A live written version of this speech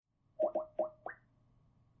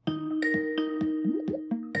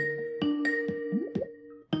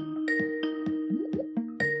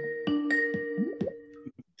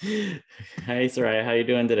Hi, Soraya. How you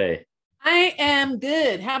doing today? I am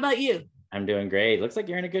good. How about you? I'm doing great. Looks like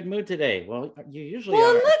you're in a good mood today. Well, you usually Well,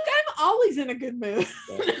 are. look, I'm always in a good mood.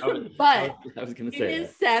 Yeah, I was, I was, But I was going to it say is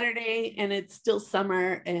that. Saturday and it's still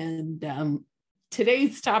summer. And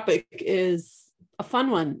today's topic is a fun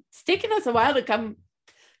one. It's taken us a while to come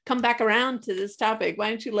back around to this topic. Why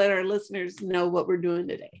don't you let our listeners know what we're doing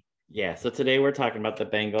today? Yeah, so today we're talking about the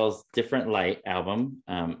Bengals Different Light album.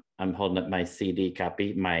 I'm holding up my CD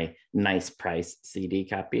copy, my nice price CD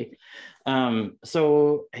copy.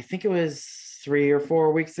 So I think it was 3 or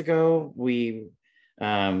 4 weeks ago we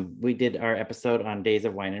did our episode on Days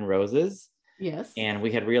of Wine and Roses. Yes. And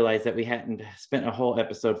we had realized that we hadn't spent a whole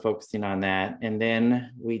episode focusing on that. And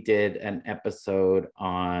then we did an episode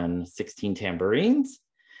on 16 tambourines,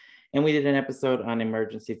 and we did an episode on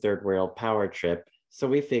emergency third rail power trip. So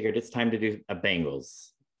we figured it's time to do a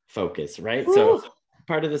Bengals focus, right? Ooh. So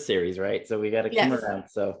part of the series, right? So we got to come Yes. around.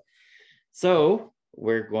 So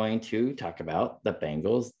we're going to talk about the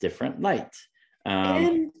Bengals Different Light.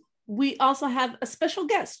 And we also have a special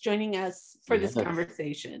guest joining us for this Yes.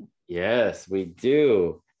 conversation. Yes, we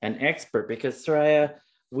do. An expert, because Soraya,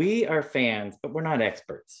 we are fans, but we're not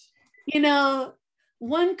experts. You know,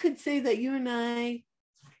 one could say that you and I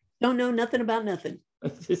don't know nothing about nothing.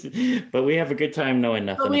 But we have a good time knowing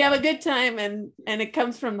nothing. But we have a good time, and it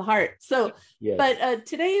comes from the heart. So, Yes. but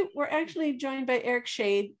today we're actually joined by Eric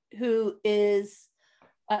Shade, who is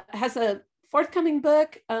has a forthcoming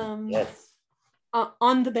book Yes.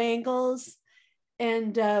 on the Bengals,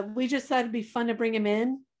 and we just thought it'd be fun to bring him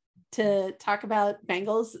in to talk about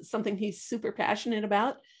Bengals, something he's super passionate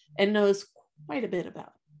about and knows quite a bit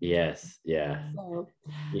about. Yes. Yeah. So,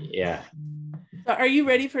 Yeah. so are you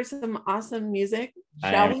ready for some awesome music?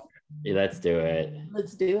 Shall we? Let's do it.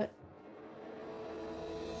 Let's do it.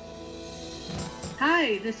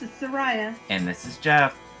 Hi, this is Soraya. And this is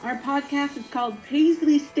Jeff. Our podcast is called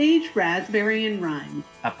Paisley Stage Raspberry and Rhyme,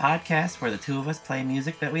 a podcast where the two of us play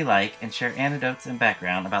music that we like and share anecdotes and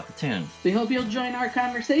background about the tunes. We hope you'll join our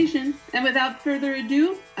conversation. And without further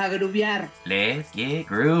ado, a grooviar. Let's get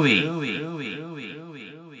groovy.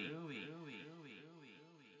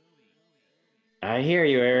 I hear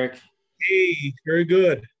you, Eric. Hey, very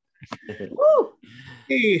good. Woo!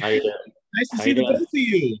 Hey, nice to see the both of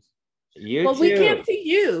you. You well, too. We can't see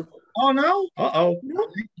you. Oh, no? Uh-oh. No.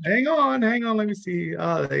 Hang on. Let me see.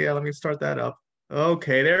 Yeah, let me start that up.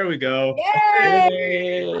 Okay, there we go.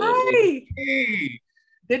 Yay! Hi! Hey.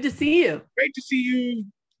 Good to see you. Great to see you,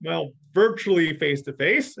 well, virtually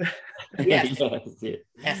face-to-face. Yes.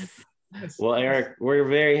 Yes. Well, Eric, we're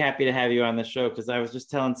very happy to have you on the show, because I was just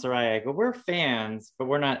telling Soraya, I go, we're fans, but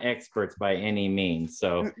we're not experts by any means.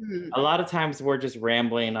 So a lot of times we're just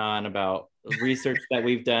rambling on about research that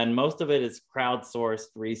we've done. Most of it is crowdsourced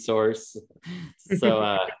resource.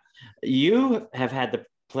 So you have had the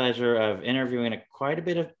pleasure of interviewing quite a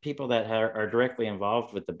bit of people that are directly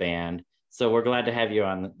involved with the band. So we're glad to have you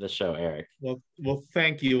on the show, Eric. Well,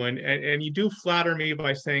 thank you. And you do flatter me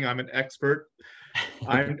by saying I'm an expert.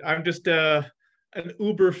 I'm just an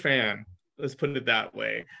Uber fan. Let's put it that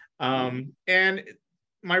way. And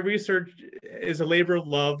my research is a labor of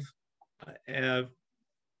love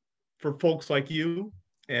for folks like you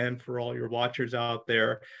and for all your watchers out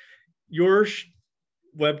there. Your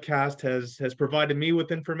webcast has provided me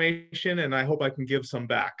with information, and I hope I can give some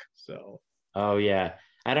back. So. Oh yeah.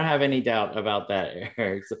 I don't have any doubt about that,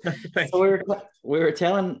 Eric. So we were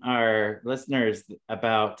telling our listeners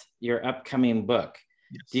about your upcoming book.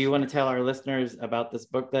 Yes. Do you want to tell our listeners about this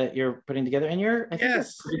book that you're putting together? And you're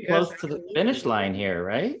pretty close to the finish line here,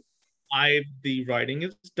 right? The writing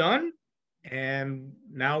is done, and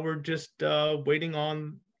now we're just waiting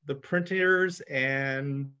on the printers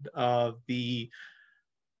and the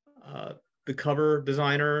cover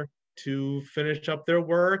designer to finish up their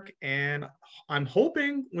work, and I'm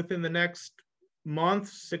hoping within the next month,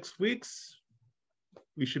 6 weeks,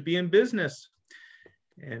 we should be in business.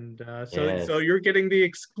 And so you're getting the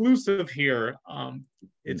exclusive here.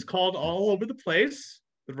 It's called All Over the Place: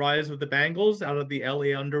 The Rise of the Bengals Out of the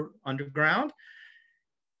LA Underground.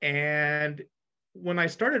 And when I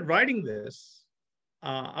started writing this,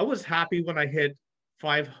 I was happy when I hit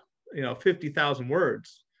 50,000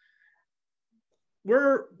 words.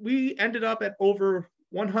 We ended up at over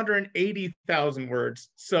 180,000 words.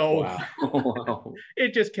 So wow.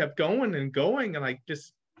 It just kept going and going. And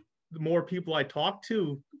the more people I talked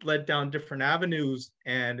to led down different avenues.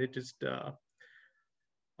 And it just,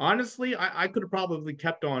 honestly, I could have probably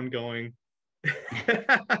kept on going.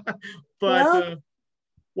 But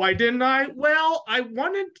why didn't I? Well, I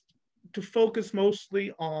wanted to focus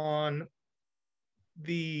mostly on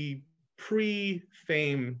the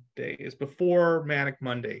pre-Fame days, before Manic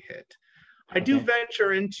Monday hit. I do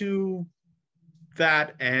venture into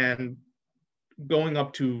that and going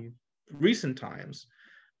up to recent times,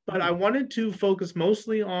 but I wanted to focus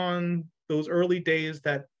mostly on those early days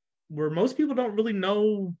that where most people don't really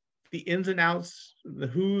know the ins and outs, the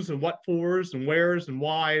who's and what fors and wheres and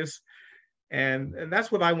whys, and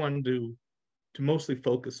that's what I wanted to mostly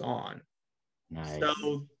focus on. Nice.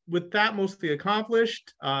 So with that mostly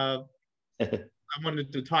accomplished, I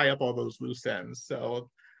wanted to tie up all those loose ends. So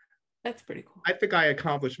that's pretty cool. I think I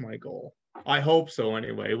accomplished my goal. I hope so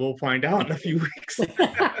anyway. We'll find out in a few weeks.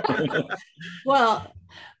 well,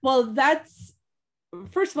 that's,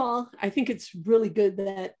 first of all, I think it's really good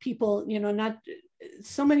that people, not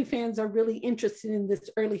so many fans are really interested in this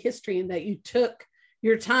early history, and that you took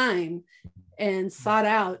your time and sought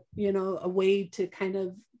out, a way to kind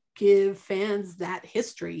of give fans that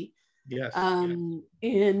history. Yes.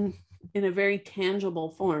 In a very tangible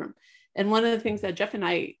form. And one of the things that Jeff and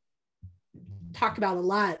I talk about a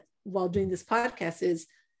lot while doing this podcast is,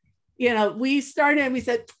 we started and we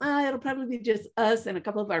said, it'll probably be just us and a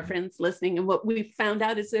couple of our friends listening. And what we found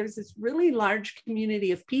out is there's this really large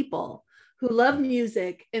community of people who love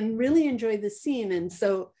music and really enjoy the scene. And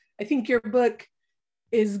so I think your book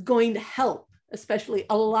is going to help, especially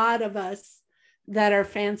a lot of us that are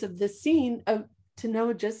fans of this scene, to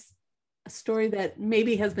know just a story that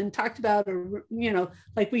maybe has been talked about, or,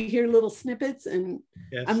 like we hear little snippets. And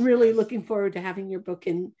yes, I'm really looking forward to having your book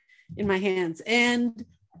in my hands. And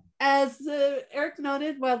as Eric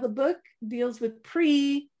noted, while the book deals with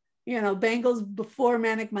Bangles before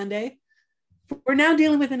Manic Monday, we're now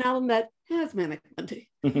dealing with an album that has Manic Monday.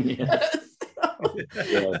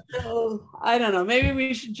 So I don't know, maybe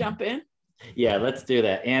we should jump in. Yeah, let's do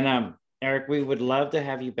that. And Eric, we would love to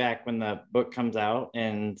have you back when the book comes out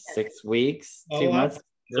in 6 weeks, 2 months.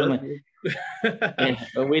 Certainly.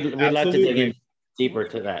 We'd love to dig in deeper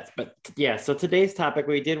to that. But yeah, so today's topic,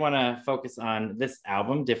 we did want to focus on this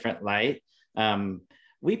album, Different Light.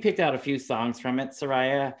 We picked out a few songs from it,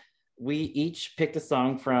 Soraya. We each picked a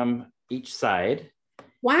song from each side.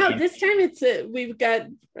 Wow, and this time we've got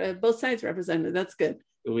both sides represented. That's good.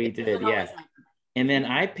 We did, yeah. And then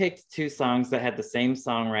I picked 2 songs that had the same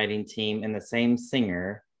songwriting team and the same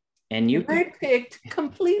singer. And I picked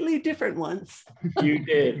completely different ones. You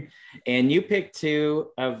did. And you picked 2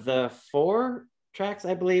 of the 4 tracks,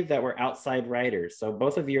 I believe, that were outside writers. So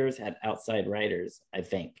both of yours had outside writers, I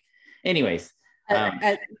think. Anyways.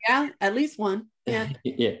 Yeah, at least one. Yeah.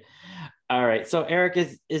 Yeah. All right. So Eric,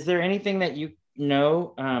 is there anything that you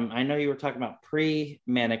know? I know you were talking about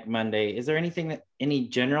pre-Manic Monday. Is there any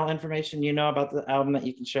general information you know about the album that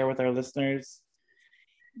you can share with our listeners?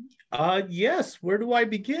 Yes. Where do I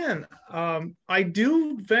begin? I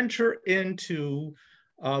do venture into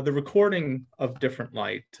the recording of Different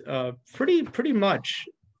Light pretty much,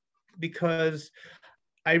 because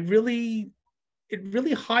it really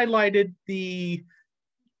highlighted the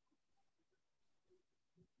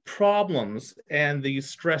problems and the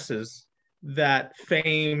stresses that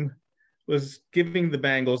Fame was giving the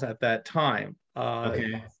Bangles at that time,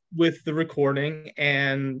 with the recording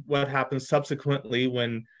and what happened subsequently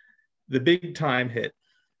when the big time hit.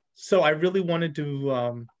 So I really wanted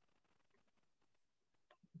to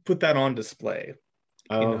put that on display.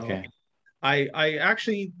 Okay. I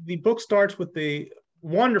actually, the book starts with the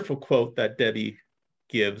wonderful quote that Debbie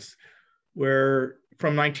gives, where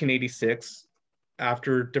from 1986,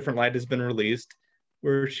 after Different Light has been released,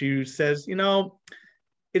 where she says,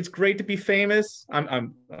 it's great to be famous.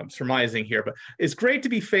 I'm surmising here, but it's great to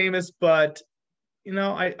be famous, but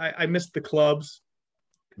I miss the clubs.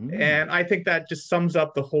 And I think that just sums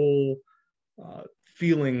up the whole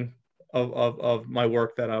feeling of my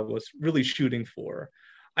work that I was really shooting for.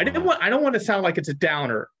 I don't want to sound like it's a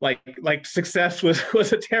downer, like success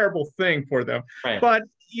was a terrible thing for them. Right. But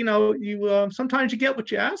you sometimes you get what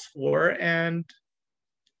you ask for, and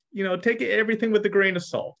take everything with a grain of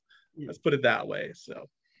salt. Let's put it that way. So,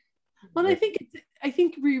 well, I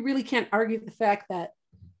think we really can't argue the fact that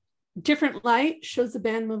Different Light shows the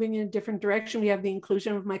band moving in a different direction. We have the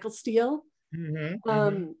inclusion of Michael Steele.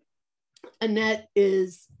 Annette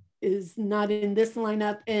is not in this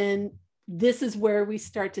lineup, and this is where we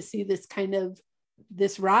start to see this kind of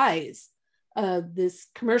this rise, this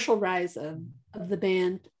commercial rise of the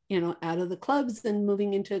band, out of the clubs and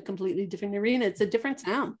moving into a completely different arena. It's a different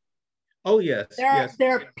sound. Oh yes.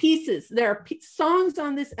 There are pieces. There are songs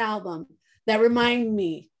on this album that remind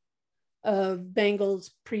me of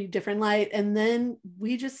Bangles pre-Different Light, and then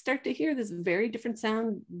we just start to hear this very different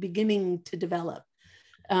sound beginning to develop.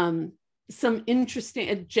 some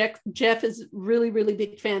interesting, Jeff is really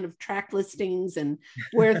big fan of track listings and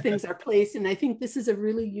where things are placed. And I think this is a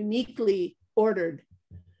really uniquely ordered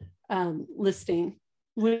listing.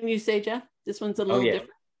 Wouldn't you say, Jeff? This one's a little different.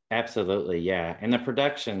 Absolutely, yeah. And the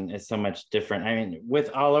production is so much different. I mean, with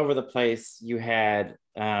All Over the Place, you had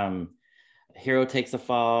Hero Takes a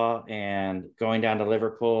Fall and Going Down to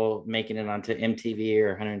Liverpool, making it onto MTV or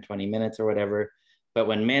 120 Minutes or whatever. But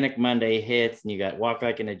when Manic Monday hits and you got Walk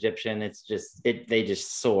Like an Egyptian, it's just, they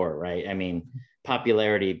just soar, right? I mean,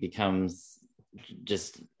 popularity becomes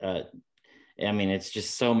just, it's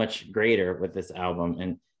just so much greater with this album.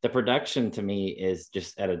 And the production to me is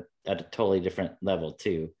just at a totally different level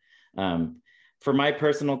too. For my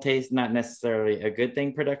personal taste, not necessarily a good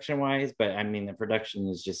thing production wise, but I mean, the production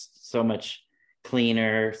is just so much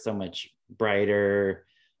cleaner, so much brighter,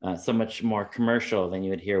 so much more commercial than you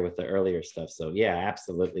would hear with the earlier stuff. So yeah,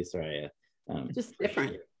 absolutely, Soraya. Just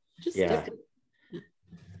different. Sure. Just different.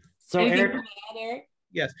 So Eric,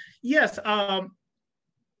 yes.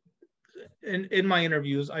 In my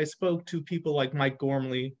interviews, I spoke to people like Mike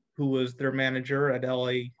Gormley, who was their manager at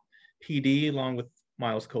LAPD, along with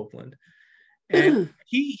Miles Copeland, and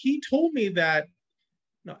he told me that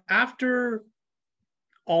after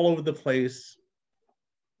All Over the Place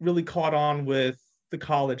really caught on with the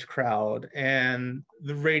college crowd and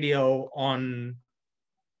the radio on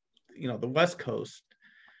the West Coast,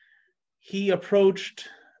 he approached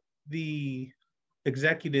the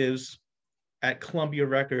executives at Columbia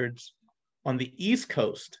Records on the East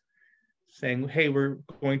Coast saying, hey, we're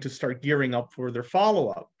going to start gearing up for their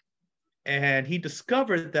follow-up. And he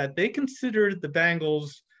discovered that they considered the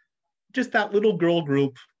Bangles just that little girl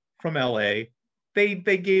group from LA. They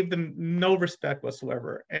gave them no respect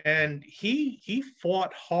whatsoever. And he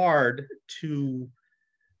fought hard to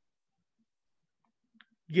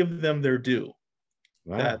give them their due.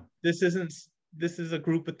 wow. That this is a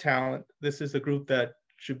group of talent. This is a group that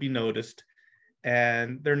should be noticed.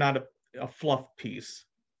 And they're not a fluff piece.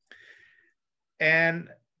 And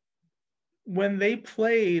when they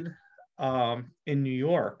played in New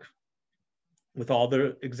York with all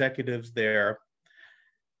the executives there,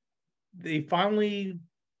 they finally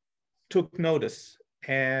took notice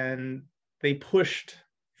and they pushed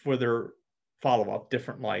for their follow-up,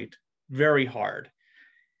 Different Light, very hard.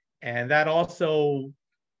 And that also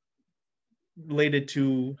related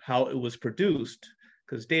to how it was produced,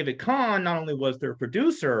 because David Kahn not only was their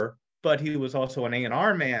producer, but he was also an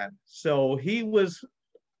A&R man. So he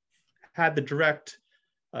had the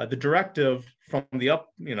directive from the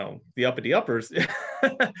uppity uppers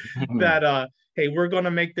that hey, we're going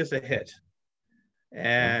to make this a hit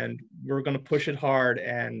and we're going to push it hard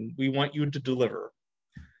and we want you to deliver.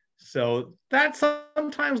 So that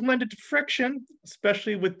sometimes led to friction,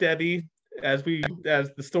 especially with Debbie, as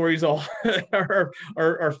the stories all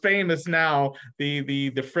are famous now,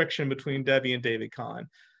 the friction between Debbie and David Kahn.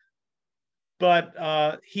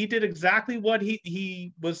 But he did exactly what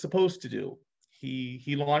he was supposed to do.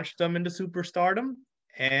 He launched them into superstardom,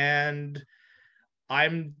 and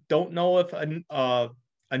I don't know if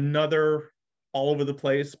another All Over the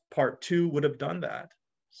Place Part 2 would have done that.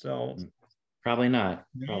 So probably not.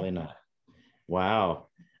 Wow.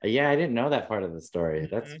 Yeah, I didn't know that part of the story.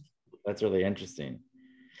 That's really interesting.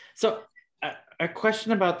 So a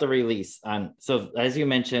question about the release so as you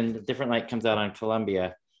mentioned, Different Light comes out on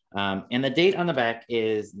Columbia. And the date on the back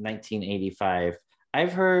is 1985.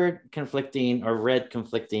 I've heard read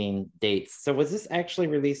conflicting dates. So was this actually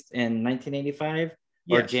released in 1985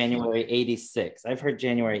 or Yes. January 86? I've heard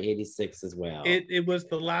January 86 as well. It was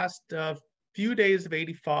the last few days of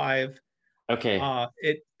 85. Okay.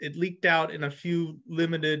 It leaked out in a few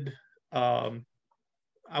limited,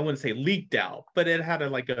 I wouldn't say leaked out, but it had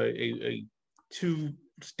a 2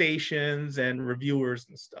 stations and reviewers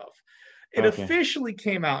and stuff. It officially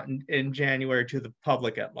came out in January to the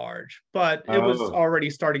public at large, but it was already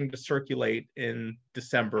starting to circulate in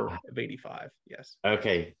December of 85. Yes.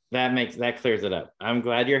 Okay, that clears it up. I'm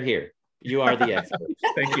glad you're here. You are the expert.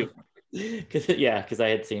 Thank you. Because I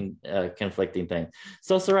had seen conflicting things.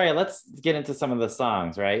 So Soraya, let's get into some of the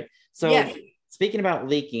songs, right? So yes. Speaking about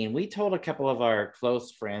leaking, we told a couple of our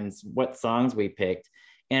close friends what songs we picked,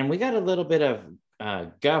 and we got a little bit of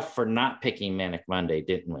guff for not picking Manic Monday,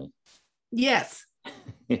 didn't we? Yes.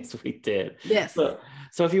 Yes, we did. Yes. So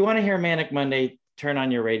if you want to hear Manic Monday, turn on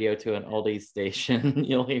your radio to an oldies station.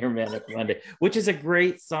 You'll hear Manic Monday, which is a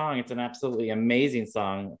great song. It's an absolutely amazing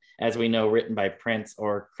song, as we know, written by Prince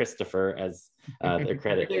or Christopher, as the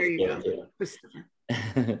credit there is you given go. to. Christopher.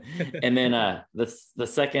 And then the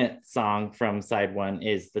second song from side one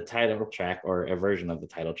is the title track, or a version of the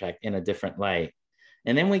title track, In a Different Light.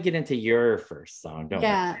 And then we get into your first song, don't we?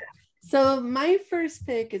 Yeah. So my first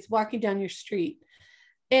pick is Walking Down Your Street.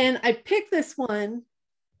 And I picked this one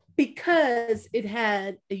because it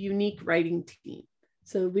had a unique writing team.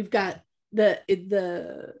 So we've got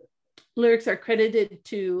the lyrics are credited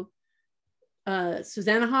to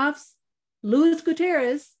Susanna Hoffs, Luis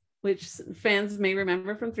Gutierrez, which fans may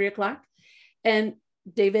remember from 3 o'clock, and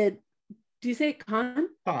David, do you say Kahn?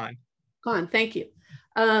 Kahn, thank you.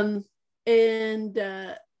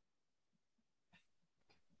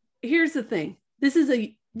 Here's the thing. This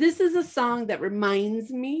is a song that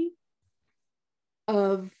reminds me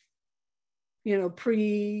of, an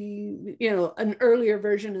earlier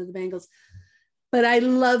version of the Bangles. But I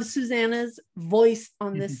love Susanna's voice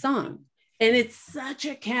on this song. And it's such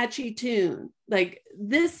a catchy tune. Like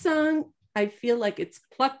this song, I feel like it's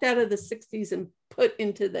plucked out of the 60s and put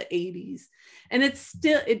into the 80s. And it's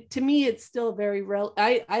still, to me, it's still very real.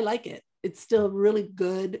 I like it. It's still a really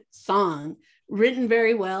good song, written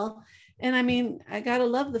very well. And I mean, I gotta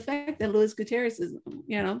love the fact that Luis Gutierrez is,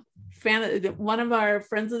 fan of one of our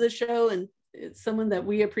friends of the show, and it's someone that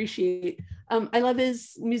we appreciate. I love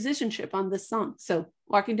his musicianship on this song. So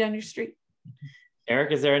Walking Down Your Street.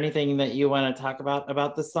 Eric, is there anything that you want to talk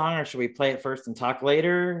about this song, or should we play it first and talk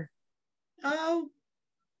later? Well,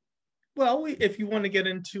 if you want to get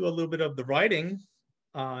into a little bit of the writing,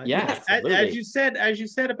 yes, as you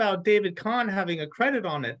said about David Kahn having a credit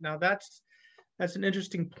on it. Now that's an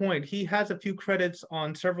interesting point. He has a few credits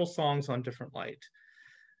on several songs on Different Light,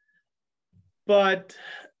 but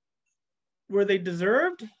were they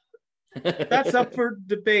deserved? That's up for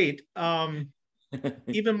debate.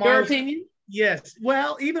 Even Miles, your opinion? Yes.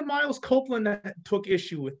 Well, even Miles Copeland took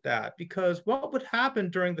issue with that, because what would happen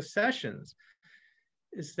during the sessions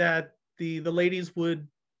is that the ladies would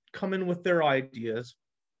come in with their ideas,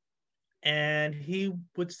 and he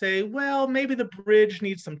would say, well, maybe the bridge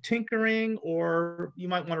needs some tinkering, or you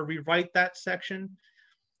might want to rewrite that section.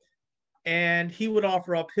 And he would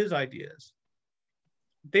offer up his ideas.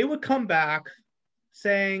 They would come back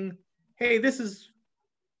saying, hey, this is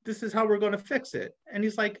how we're going to fix it. And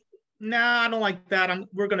he's like, nah, I don't like that.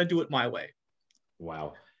 We're going to do it my way.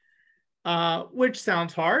 Wow. Which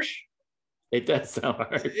sounds harsh. It does sound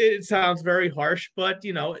harsh. It sounds very harsh, but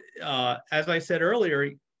as I said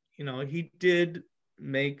earlier, he did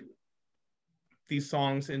make these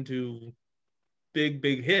songs into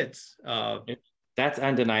big hits. That's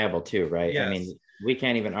undeniable too, right? Yes. I mean, we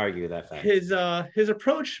can't even argue that fact. His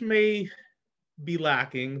approach may be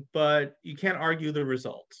lacking, but you can't argue the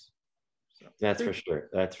results. That's for sure.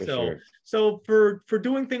 That's for sure. So for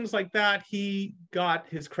doing things like that, he got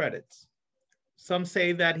his credits. Some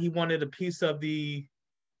say that he wanted a piece of the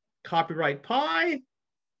copyright pie.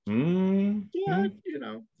 Yeah,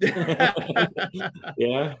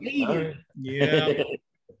 Yeah. Yeah.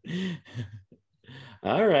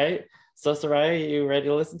 All right. So, Soraya, you ready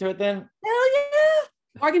to listen to it then? Hell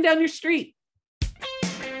yeah! Walking Down Your Street.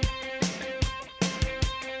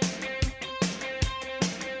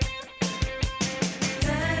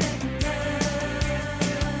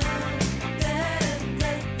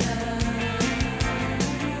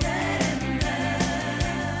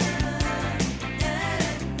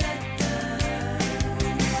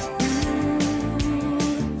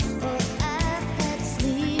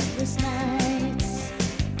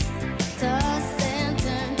 Toss and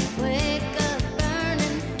turn, wake up,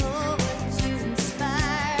 burning forward.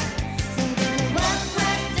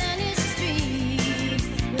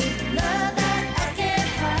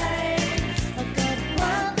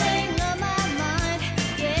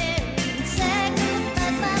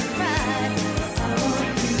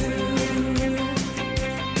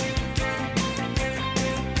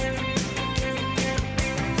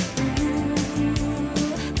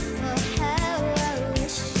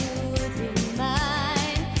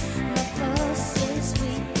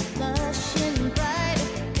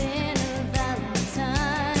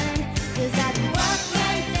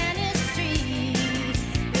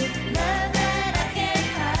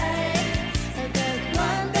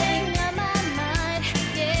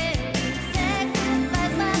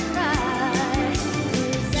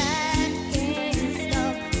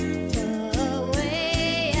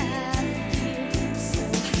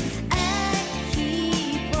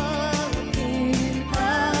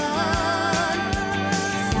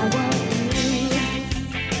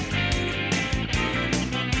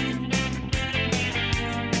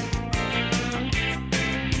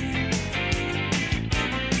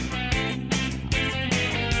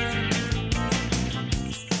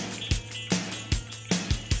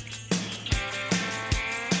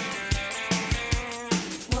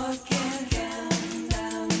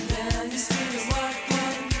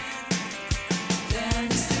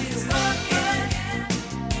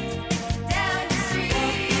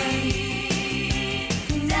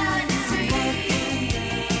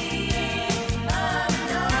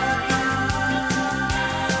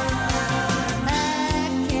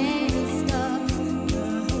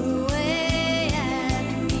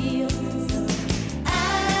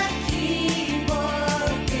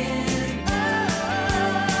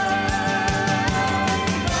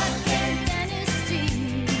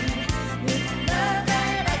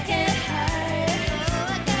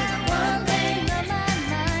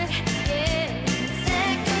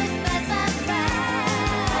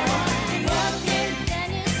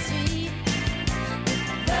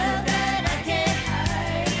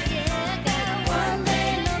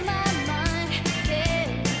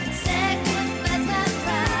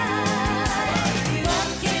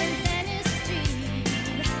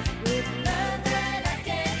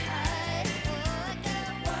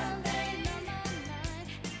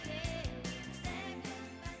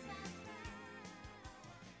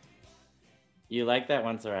 You like that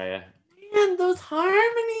one, Soraya? Man, those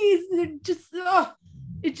harmonies, they're just, oh,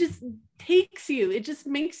 it just takes you. It just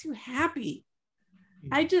makes you happy.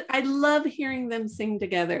 I love hearing them sing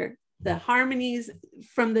together. The harmonies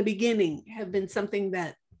from the beginning have been something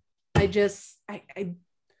that I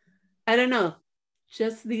don't know.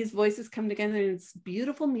 Just these voices come together and it's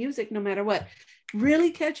beautiful music no matter what.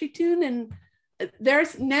 Really catchy tune. And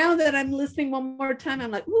there's, now that I'm listening one more time,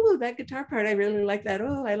 I'm like, ooh, that guitar part, I really like that.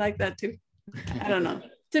 Oh, I like that too. I don't know.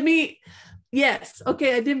 To me, yes.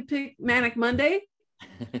 Okay, I didn't pick Manic Monday,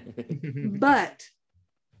 but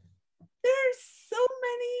there's so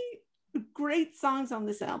many great songs on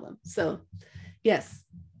this album. So, yes.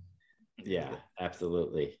 Yeah,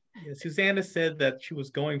 absolutely. Yeah, Susanna said that she was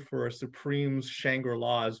going for a Supreme's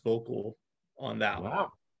Shangri-La's vocal on that one.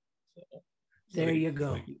 Wow. There you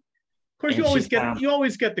go. Of course, you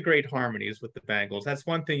always get the great harmonies with the Bangles. That's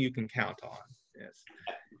one thing you can count on. Yes.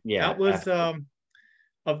 Yeah. That was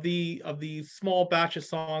of the small batch of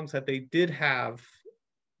songs that they did have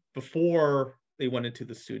before they went into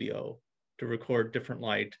the studio to record Different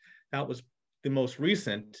Light. That was the most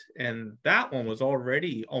recent, and that one was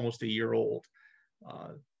already almost a year old.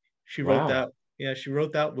 She wrote that. Yeah, she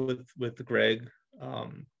wrote that with Greg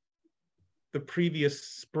the previous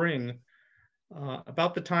spring,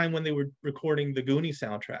 about the time when they were recording the Goonie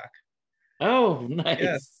soundtrack. Oh, nice.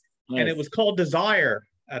 Yes. Nice. And it was called Desire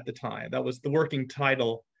at the time. That was the working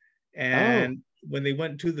title. And when they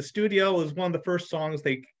went to the studio, it was one of the first songs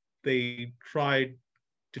they tried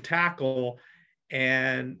to tackle.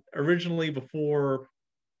 And originally, before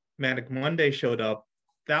Manic Monday showed up,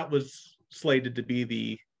 that was slated to be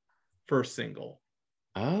the first single.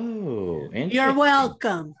 Oh, you're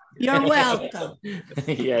welcome. You're welcome.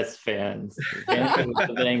 Yes, fans of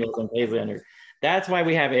the Bangles and Paisley Underground. That's why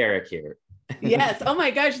we have Eric here. Yes. Oh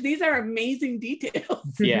my gosh, these are amazing details.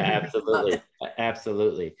 Yeah, absolutely,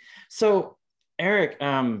 absolutely. So, Eric,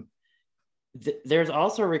 there's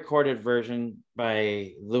also a recorded version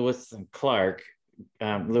by Lewis and Clark,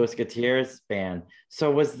 Luis Gutierrez band.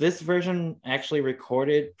 So, was this version actually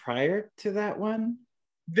recorded prior to that one?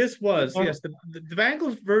 This was, yes. The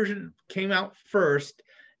Bangles version came out first,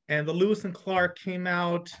 and the Lewis and Clark came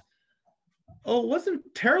out, it wasn't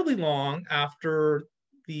terribly long after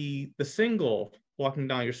the single, Walking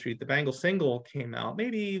Down Your Street, the Bangles single came out,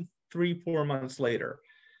 maybe 3-4 months later.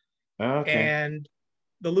 Okay. And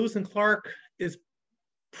the Lewis and Clark is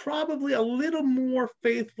probably a little more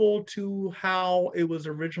faithful to how it was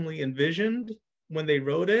originally envisioned when they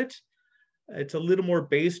wrote it. It's a little more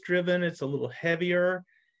bass driven. It's a little heavier.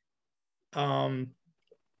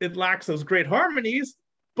 It lacks those great harmonies,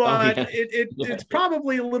 but it's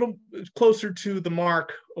probably a little closer to the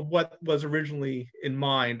mark of what was originally in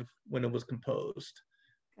mind when it was composed.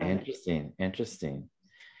 Interesting.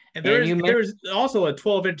 And there's also a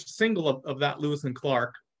 12-inch single of that Lewis and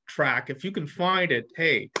Clark track. If you can find it,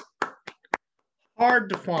 hey, hard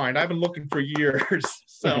to find. I've been looking for years.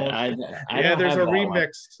 So there's a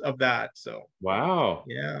remix of that. So wow.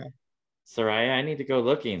 Yeah. Soraya, I need to go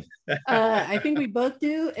looking. I think we both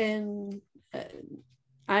do, and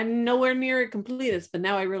I'm nowhere near a completist, but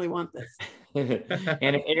now I really want this.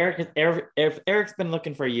 And if Eric's been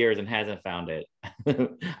looking for years and hasn't found it,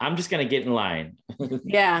 I'm just gonna get in line.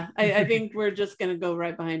 Yeah, I think we're just gonna go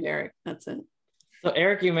right behind Eric. That's it. So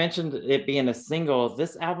Eric, you mentioned it being a single.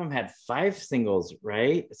 This album had 5 singles,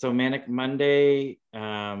 right? So Manic Monday,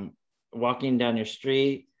 Walking Down Your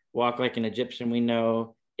Street, Walk Like an Egyptian, we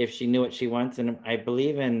know, If She Knew What She Wants, and I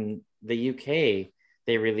believe in the UK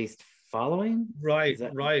they released Following. Right.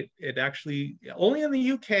 It actually, only in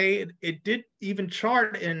the UK, it did even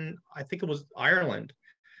chart in, I think it was Ireland.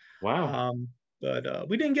 Wow. But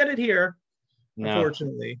we didn't get it here,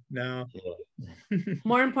 unfortunately. No. Yeah.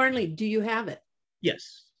 More importantly, do you have it?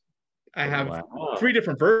 Yes. I have 3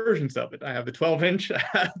 different versions of it. I have the 12-inch,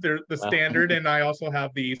 the standard, and I also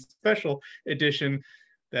have the special edition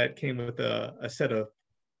that came with a set of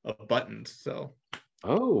buttons. So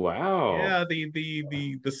oh wow. Yeah,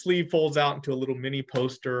 the sleeve folds out into a little mini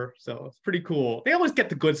poster. So it's pretty cool. They always get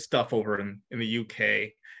the good stuff over in the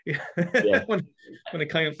UK. Yeah. when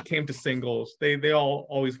it came to singles, they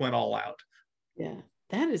always went all out. Yeah.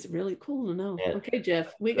 That is really cool to know. Yeah. Okay,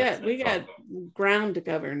 Jeff, we got ground to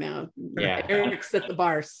cover now. Yeah. Eric set the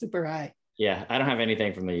bar super high. Yeah, I don't have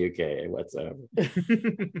anything from the UK whatsoever.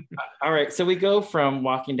 All right, so we go from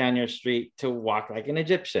Walking Down Your Street to Walk Like an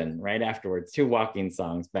Egyptian right afterwards, 2 walking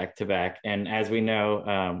songs back to back. And as we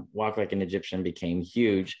know, Walk Like an Egyptian became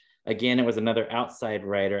huge. Again, it was another outside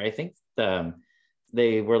writer. I think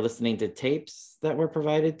they were listening to tapes that were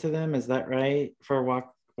provided to them. Is that right? For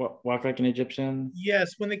Walk Like an Egyptian?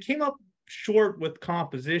 Yes, when they came up short with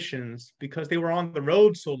compositions because they were on the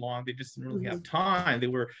road so long. They just didn't really have time. They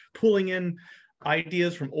were pulling in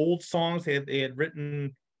ideas from old songs they had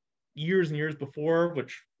written years and years before,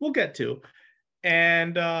 which we'll get to.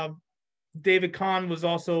 And David Kahn was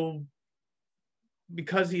also,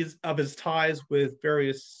 because he's of his ties with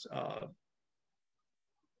various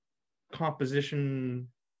composition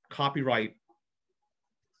copyright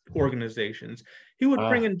organizations, he would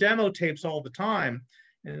bring in demo tapes all the time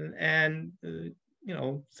and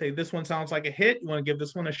say, this one sounds like a hit, you want to give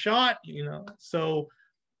this one a shot, so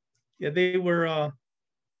they were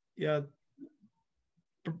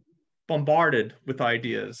bombarded with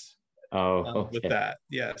ideas. With that,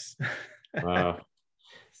 yes. Wow.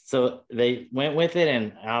 So they went with it,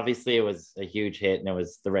 and obviously it was a huge hit, and it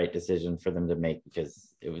was the right decision for them to make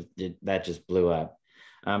because that just blew up.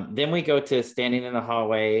 Then we go to Standing in the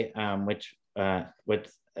Hallway, which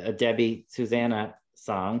with a Debbie Susanna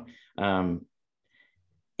song, and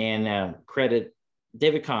credit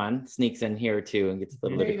David Kahn sneaks in here too and gets a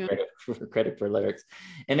little bit of credit for lyrics.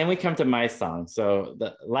 And then we come to my song. So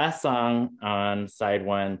the last song on side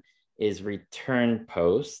one is Return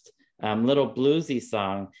Post, little bluesy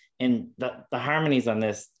song. And the harmonies on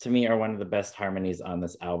this, to me, are one of the best harmonies on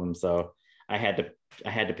this album. So I had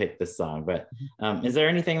to pick this song. But is there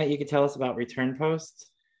anything that you could tell us about Return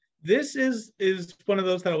Post? This is one of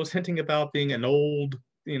those that I was hinting about being an old,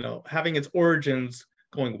 having its origins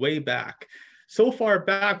going way back. So far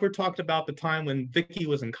back, we're talking about the time when Vicki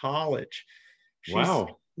was in college.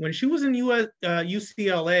 When she was in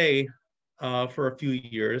UCLA for a few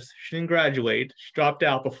years, she didn't graduate. She dropped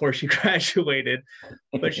out before she graduated,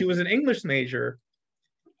 but she was an English major.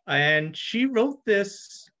 And she wrote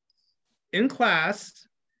this in class.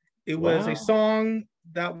 It was a song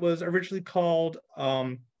that was originally called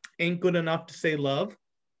Ain't Good Enough to Say Love.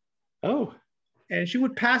 Oh. And she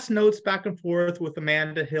would pass notes back and forth with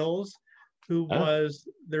Amanda Hills, who was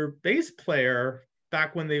their bass player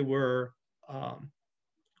back when they were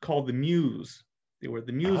called the Muse. They were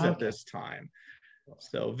the Muse at this time.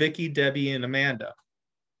 So Vicki, Debbie, and Amanda.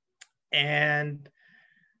 And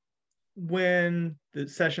when the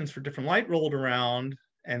sessions for Different Light rolled around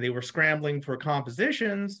and they were scrambling for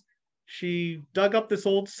compositions, she dug up this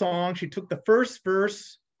old song. She took the first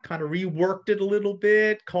verse, kind of reworked it a little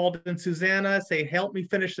bit, called in Susanna, say, help me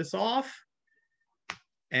finish this off.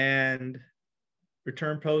 And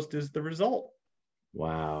Return Post is the result.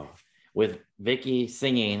 Wow. With Vicki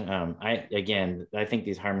singing, I think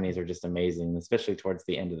these harmonies are just amazing, especially towards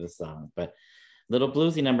the end of the song. But little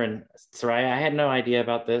bluesy number. And Soraya, I had no idea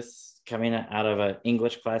about this coming out of an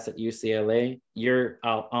English class at UCLA. Your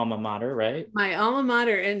alma mater, right? My alma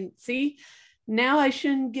mater. And see, now I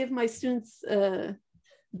shouldn't give my students the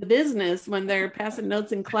business when they're passing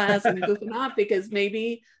notes in class and goofing off, because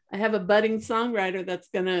maybe I have a budding songwriter that's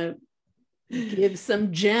going to give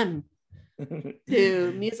some gem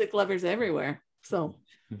to music lovers everywhere. So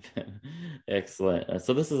excellent.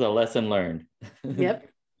 So this is a lesson learned. Yep.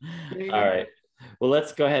 All right. Well,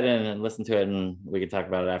 let's go ahead and listen to it, and we can talk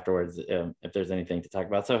about it afterwards if there's anything to talk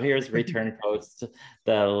about. So here's Return Post,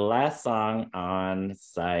 the last song on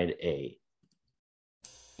side A.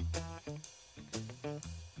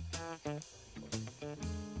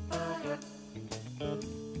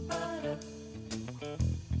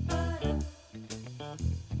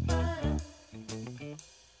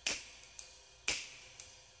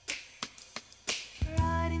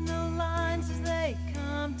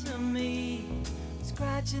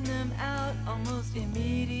 Scratching them out almost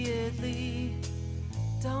immediately.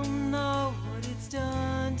 Don't know what it's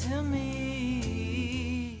done to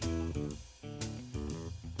me.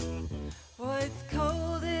 Oh, it's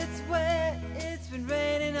cold, it's wet, it's been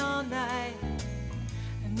raining all night.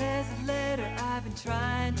 And there's a letter I've been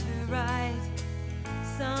trying to write.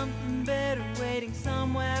 Something better waiting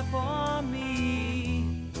somewhere for me.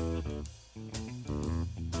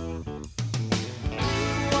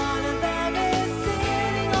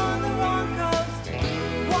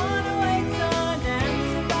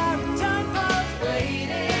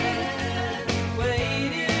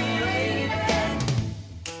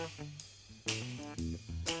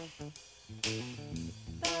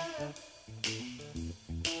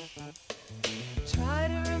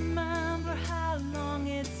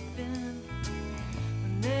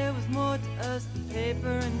 Paper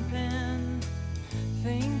and pen.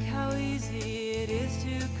 Think how easy it is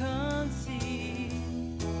to conceive.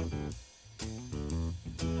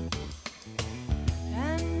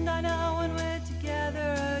 And I know when we're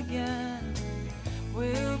together again,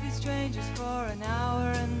 we'll be strangers for an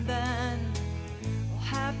hour, and then we'll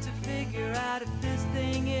have to figure out if this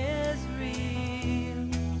thing is real.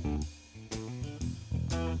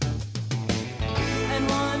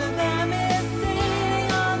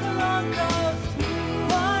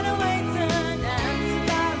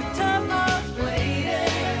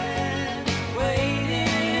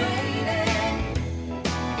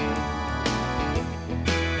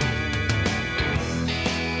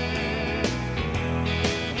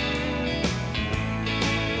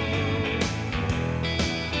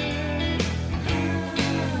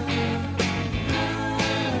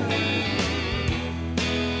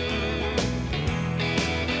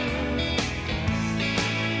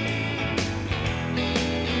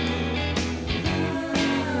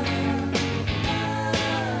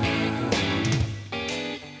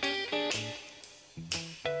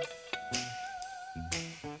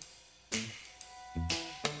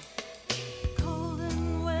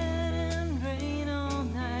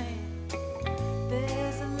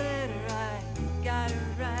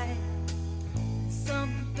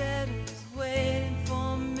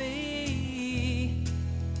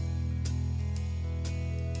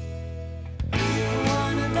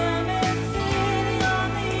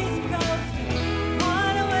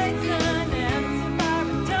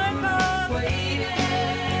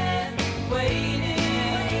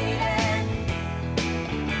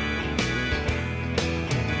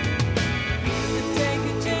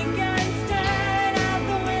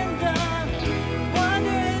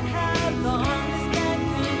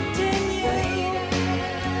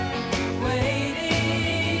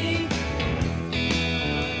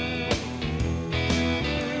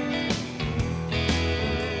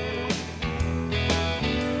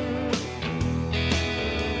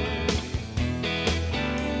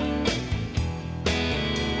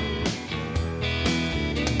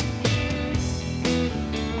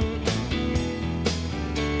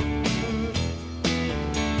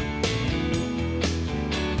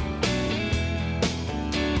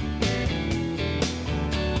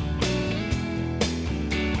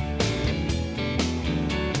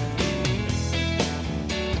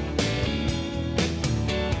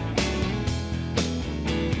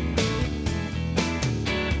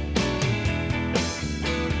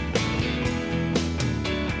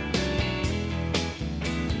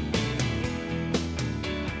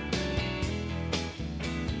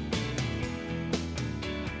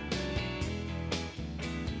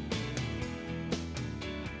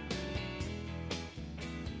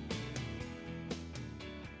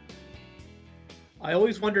 I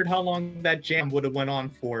always wondered how long that jam would have went on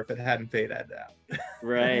for if it hadn't faded out.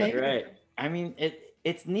 Right. I mean,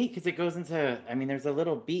 it's neat because it goes into, I mean, there's a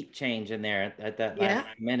little beat change in there at that last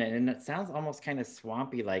minute, and it sounds almost kind of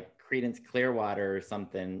swampy, like Creedence Clearwater or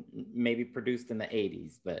something, maybe produced in the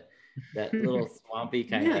 80s, but that little swampy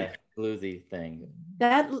kind of bluesy thing.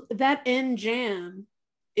 That end jam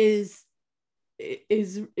is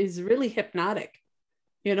really hypnotic,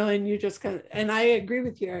 you know, and you just kind of, and I agree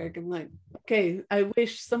with you, Eric. I'm like, okay, I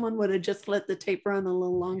wish someone would have just let the tape run a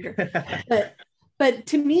little longer. But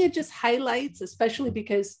to me, it just highlights, especially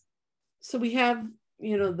because, so we have,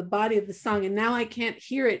 you know, the body of the song, and now I can't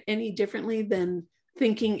hear it any differently than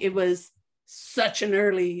thinking it was such an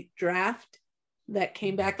early draft that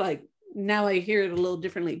came back. Like, now I hear it a little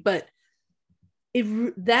differently, but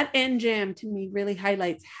that end jam to me really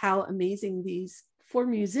highlights how amazing these 4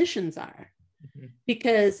 musicians are,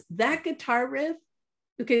 because that guitar riff,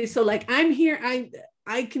 okay, so like I'm here,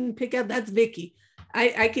 I can pick up, that's Vicky.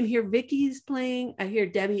 I can hear Vicky's playing, I hear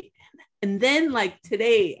Debbie, and then like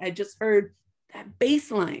today I just heard that bass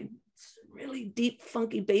line. It's really deep,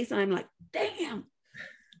 funky bass line. I'm like, damn,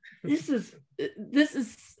 this is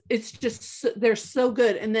it's just, they're so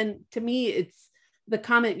good. And then to me, it's the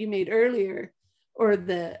comment you made earlier, or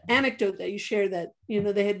the anecdote that you shared, that, you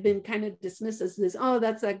know, they had been kind of dismissed as this, oh,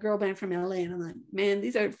 that's that girl band from LA. And I'm like, man,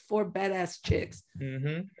 these are 4 badass chicks.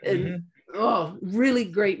 And oh, really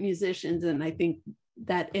great musicians. And I think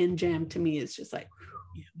that end jam to me is just like,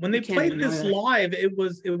 when they played this live, it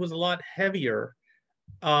was a lot heavier.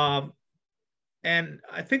 And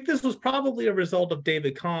I think this was probably a result of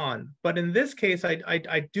David Kahn. But in this case,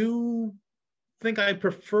 I do think I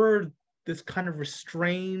prefer this kind of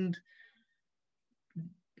restrained,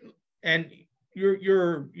 and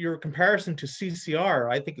your comparison to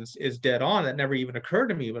CCR, I think is dead on. That never even occurred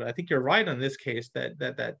to me, but I think you're right on this case.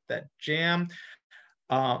 That jam,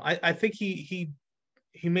 I think he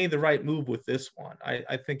made the right move with this one.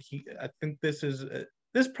 I think this is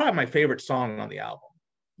probably my favorite song on the album.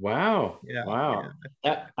 Wow! Yeah, wow!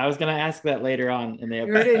 Yeah. I was going to ask that later on in the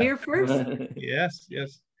episode. You heard it here first. Yes.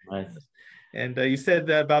 Nice. And you said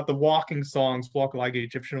that about the walking songs, "Walk Like an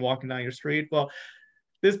Egyptian Walking Down Your Street." Well,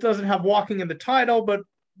 this doesn't have walking in the title, but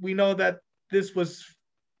we know that this was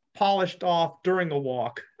polished off during a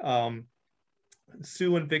walk.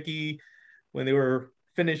 Sue and Vicky, when they were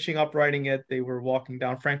finishing up writing it, they were walking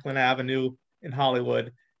down Franklin Avenue in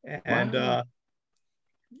Hollywood. And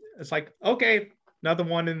it's like, okay, another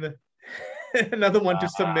one to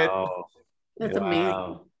submit. That's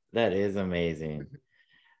amazing. That is amazing.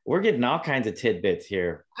 We're getting all kinds of tidbits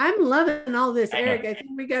here. I'm loving all this, Eric. I think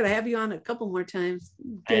we got to have you on a couple more times.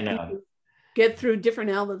 Get through different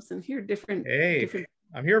albums and hear different.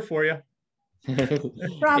 I'm here for you.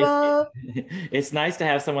 Bravo. It's nice to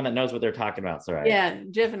have someone that knows what they're talking about, Soraya. Yeah,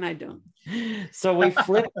 Jeff and I don't. So we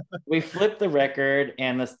flip the record,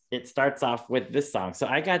 and it starts off with this song. So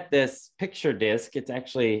I got this picture disc. It's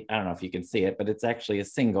actually, I don't know if you can see it, but it's actually a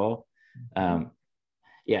single.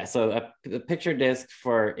 So the picture disc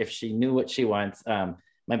for If She Knew What She Wants.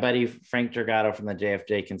 My buddy Frank Dragato from the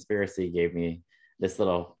JFJ Conspiracy gave me this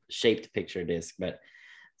little shaped picture disc, but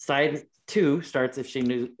side 2 starts If She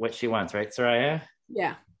Knew What She Wants, right, Soraya?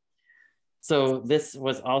 Yeah. So this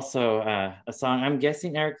was also a song. I'm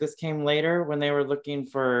guessing, Eric, this came later when they were looking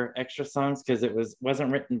for extra songs, because it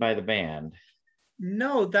wasn't written by the band.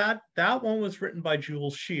 No, that one was written by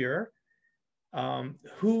Jules Shear,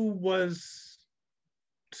 who was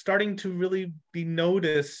starting to really be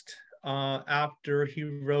noticed after he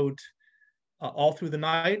wrote All Through the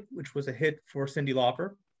Night, which was a hit for Cyndi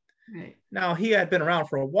Lauper. Right. Now, he had been around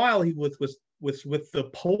for a while. He was with the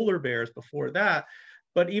Polar Bears before that,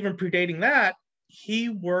 but even predating that, he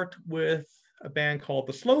worked with a band called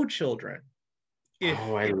the Slow Children.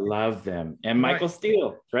 I love them. And Michael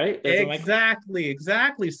Steele, right?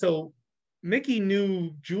 Exactly. So Mickey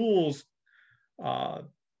knew Jules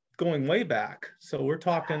going way back. So we're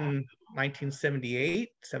talking 1978,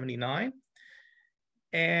 79.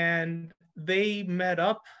 And they met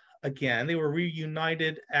up again. They were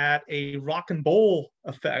reunited at a rock and bowl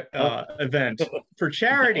event for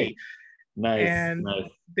charity. Nice. And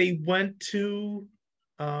they went to,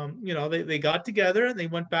 they got together and they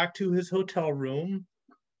went back to his hotel room,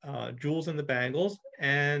 Jules and the Bangles,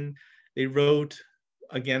 and they wrote,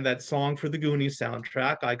 again, that song for the Goonies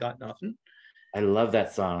soundtrack, I Got Nothing. I love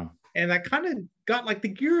that song. And that kind of got like the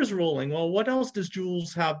gears rolling. Well, what else does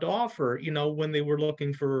Jules have to offer, when they were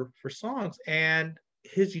looking for songs? And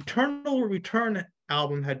his Eternal Return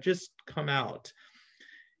album had just come out.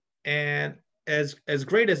 And as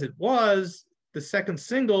great as it was, the second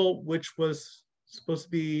single, which was supposed to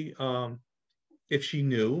be if she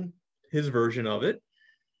knew, his version of it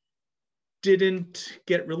didn't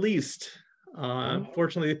get released.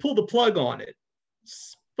 Unfortunately, they pulled the plug on it.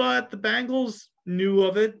 But the Bangles knew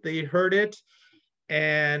of it, they heard it,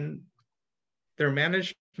 and their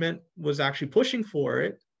management was actually pushing for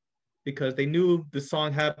it because they knew the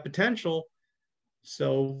song had potential.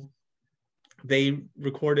 So they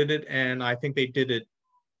recorded it, and I think they did it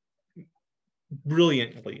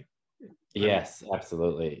brilliantly. Yes,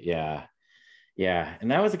 absolutely. Yeah. And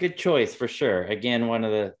that was a good choice for sure. Again, one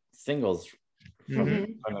of the singles from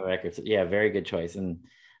the records. Yeah, very good choice. And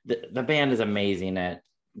the band is amazing at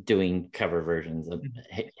doing cover versions of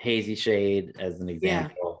Hazy Shade as an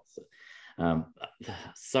example.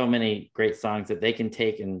 So many great songs that they can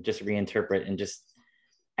take and just reinterpret and just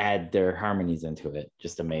add their harmonies into it.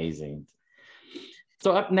 Just amazing.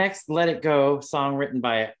 So up next, Let It Go, song written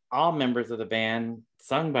by all members of the band,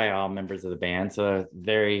 sung by all members of the band. So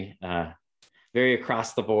very, very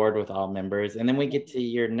across the board with all members. And then we get to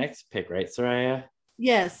your next pick, right, Soraya?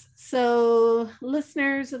 Yes. So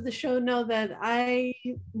listeners of the show know that I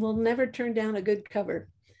will never turn down a good cover.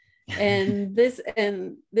 And this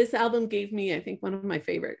album gave me, I think, one of my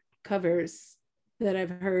favorite covers that I've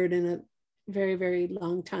heard in a very, very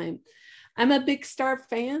long time. I'm a Big Star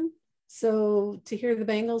fan. So to hear the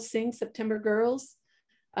Bangles sing September Girls,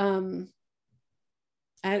 I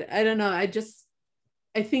don't know.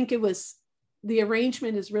 I think it was, the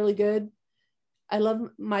arrangement is really good. I love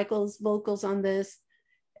Michael's vocals on this.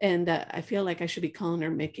 And I feel like I should be calling her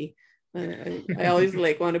Mickey. I always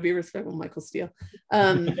want to be respectful, Michael Steele.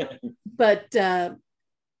 But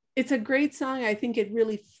it's a great song. I think it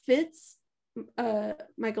really fits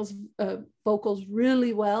Michael's vocals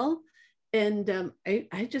really well. And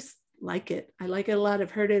I just like it. I like it a lot. I've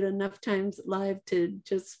heard it enough times live to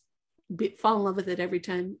just fall in love with it every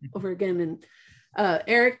time over again. And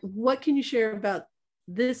Eric, what can you share about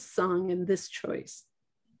this song and this choice?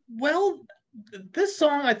 Well, this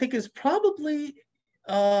song I think is probably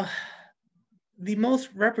the most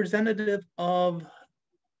representative of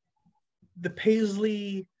the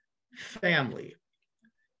Paisley family,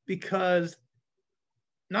 because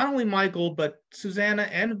not only Michael, but Susannah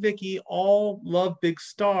and Vicki all love Big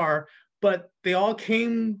Star, but they all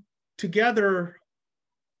came together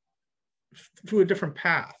through a different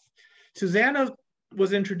path. Susannah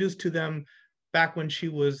was introduced to them back when she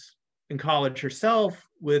was in college herself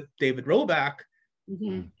with David Roback.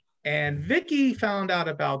 And Vicki found out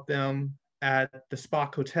about them at the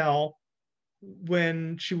Spock Hotel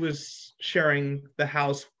when she was sharing the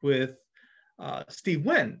house with Steve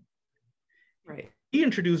Wynn. Right. He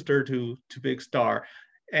introduced her to Big Star,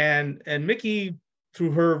 and Mickey,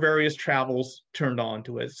 through her various travels, turned on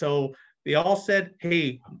to it. So they all said,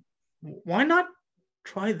 hey, why not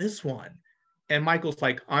try this one? And Michael's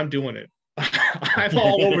like, I'm doing it. I'm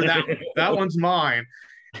all over that. That one's mine.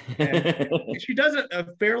 And she does a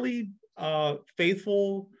fairly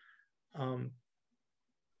faithful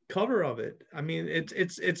cover of it. I mean,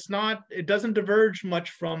 it's not, it doesn't diverge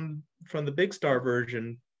much from the Big Star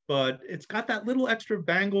version, but it's got that little extra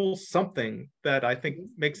Bangles something that I think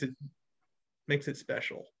makes it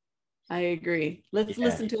special. I agree. Let's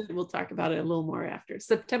listen to it. We'll talk about it a little more after.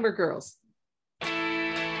 September Girls.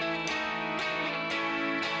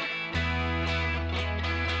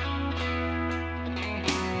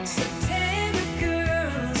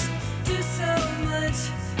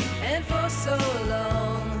 So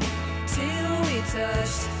long till we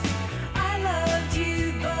touched. I loved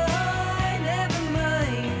you, boy, never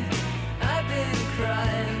mind. I've been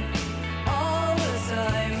crying all the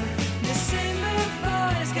time. December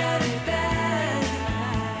boys got it bad.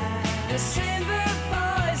 December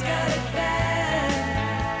boys got it bad.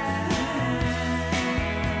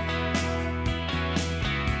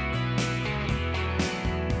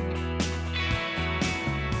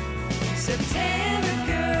 September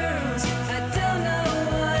girls,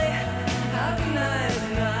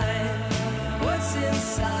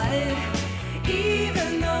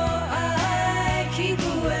 even though I keep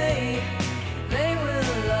away, they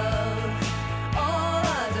will love all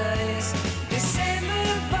our days. December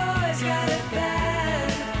boys got it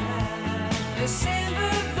bad.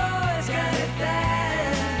 December boys got it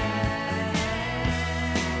bad.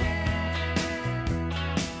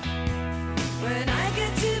 When I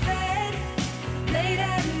get to bed late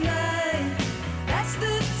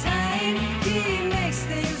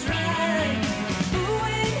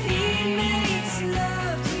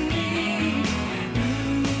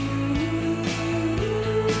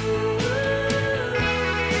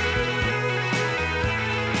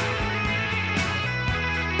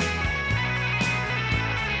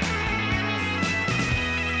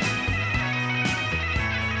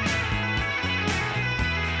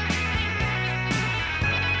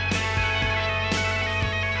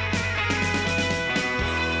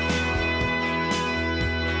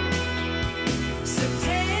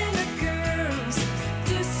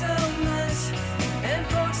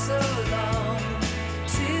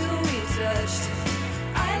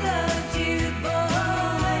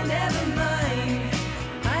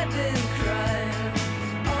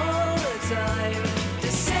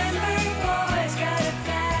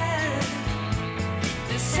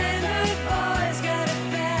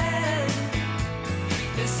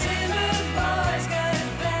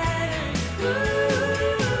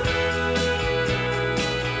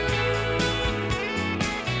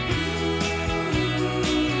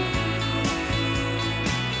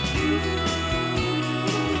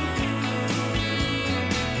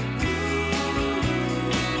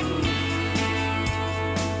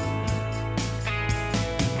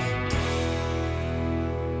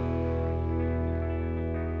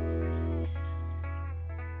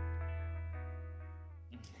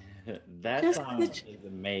That Just song is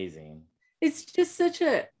amazing. It's just such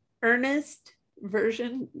a earnest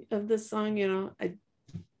version of the song, I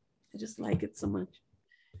just like it so much.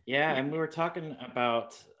 Yeah, and we were talking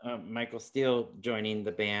about Michael Steele joining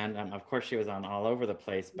the band. Of course, she was on All Over the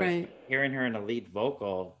Place, but Right. hearing her in a lead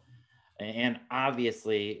vocal, and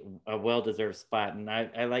obviously a well-deserved spot. And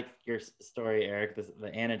I like your story, Eric,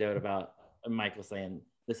 the anecdote about Michael saying,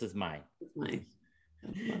 "This is mine." It's mine.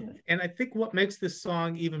 And I think what makes this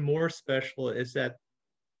song even more special is that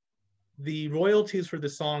the royalties for the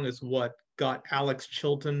song is what got Alex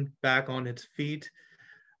Chilton back on his feet,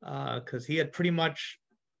 because he had pretty much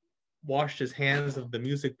washed his hands of the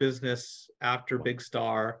music business after Big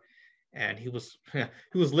Star, and he was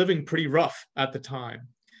living pretty rough at the time.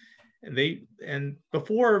 And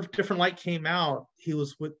before Different Light came out, he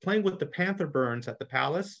was playing with the Panther Burns at the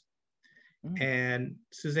Palace, and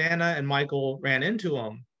Susanna and Michael ran into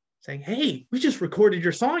him saying, "Hey, we just recorded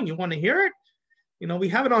your song. You want to hear it? We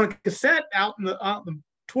have it on a cassette out in the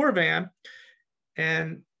tour van."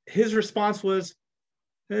 And his response was,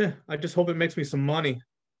 "I just hope it makes me some money."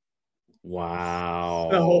 Wow.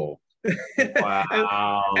 So,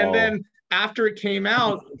 wow. and then after it came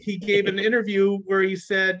out, he gave an interview where he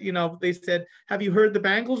said, they said, "Have you heard the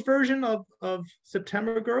Bangles version of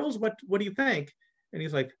September Girls? What do you think?" And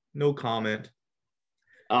he's like, "No comment."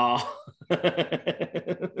 Oh.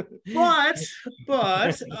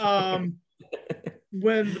 but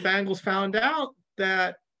when the Bangles found out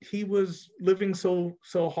that he was living so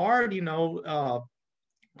hard,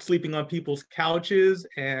 sleeping on people's couches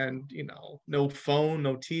and no phone,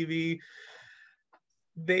 no TV,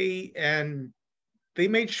 they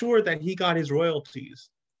made sure that he got his royalties,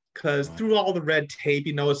 because through all the red tape,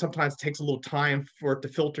 it sometimes takes a little time for it to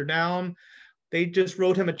filter down. They just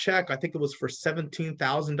wrote him a check. I think it was for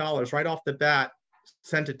 $17,000 right off the bat,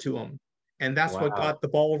 sent it to him. And that's what got the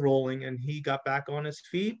ball rolling. And he got back on his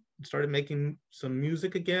feet and started making some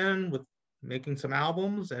music again, with making some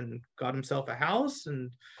albums, and got himself a house. And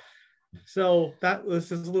so that was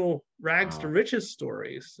his little rags to riches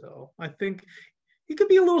story. So I think he could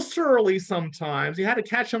be a little surly sometimes. You had to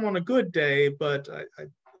catch him on a good day, but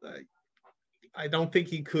I don't think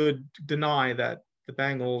he could deny that the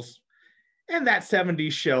Bangles and that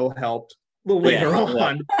 70s show helped a little later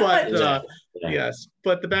on. But yes,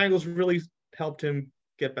 but the Bangles really helped him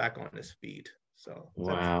get back on his feet. So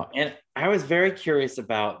wow. And I was very curious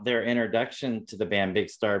about their introduction to the band Big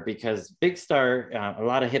Star, because Big Star, a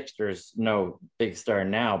lot of hipsters know Big Star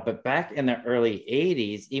now, but back in the early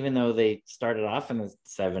 80s, even though they started off in the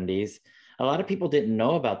 70s, a lot of people didn't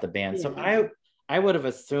know about the band. So I would have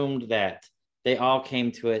assumed that they all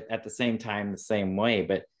came to it at the same time, the same way,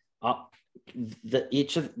 but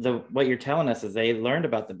what you're telling us is they learned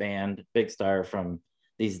about the band Big Star from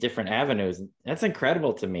these different avenues. That's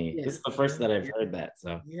incredible to me. This is the first that I've heard that.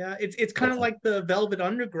 So yeah, it's kind of like the Velvet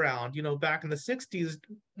Underground, back in the 60s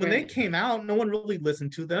when they came out, no one really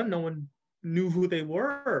listened to them, no one knew who they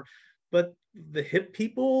were, but the hip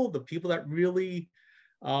people, the people that really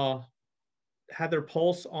had their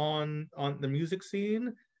pulse on the music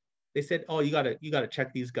scene, they said, "Oh, you gotta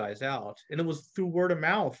check these guys out." And it was through word of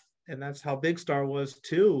mouth, and that's how Big Star was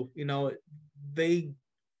too.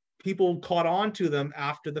 People caught on to them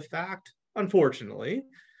after the fact, unfortunately.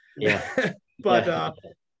 Yeah. but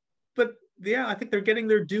yeah, I think they're getting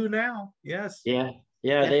their due now. Yes. Yeah.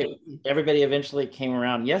 Everybody eventually came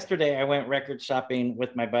around. Yesterday, I went record shopping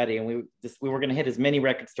with my buddy, and we were going to hit as many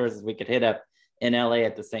record stores as we could hit up in LA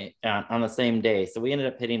at the same on the same day. So we ended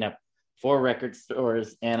up hitting up 4 record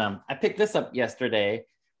stores, and I picked this up yesterday,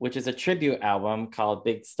 which is a tribute album called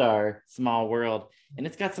Big Star, Small World, and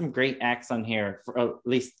it's got some great acts on here, for at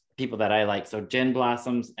least people that I like. So Gin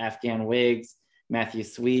Blossoms, Afghan Wigs, Matthew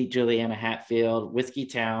Sweet, Juliana Hatfield, Whiskey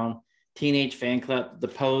Town, Teenage Fan Club, The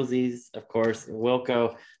Posies, of course,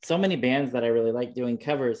 Wilco. So many bands that I really like doing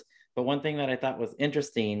covers. But one thing that I thought was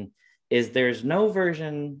interesting is there's no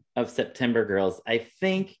version of September Girls. I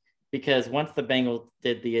think because once the Bangles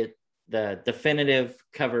did the definitive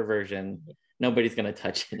cover version, nobody's going to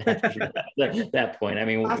touch it after that point. I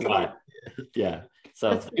mean, yeah.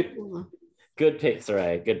 So good pick,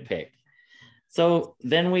 Soraya. Good pick. So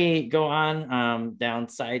then we go on down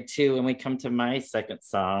side 2, and we come to my second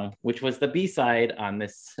song, which was the B-side on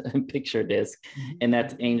this picture disc, and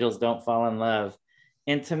that's Angels Don't Fall in Love.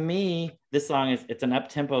 And to me, this song it's an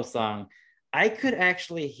up-tempo song. I could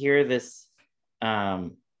actually hear this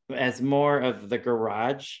as more of the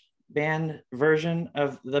garage band version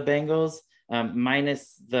of the Bangles,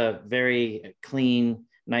 minus the very clean,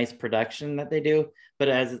 nice production that they do. But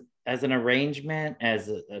as an arrangement, as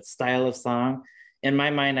a style of song, in my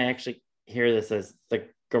mind, I actually hear this as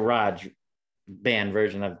garage band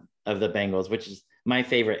version of the Bangles, which is my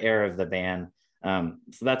favorite era of the band. So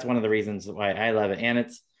that's one of the reasons why I love it. And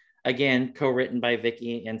it's, again, co-written by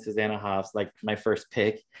Vicky and Susanna Hoffs, like my first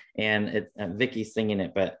pick, and Vicky's singing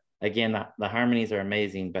it. But again, the harmonies are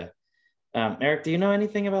amazing. But Eric, do you know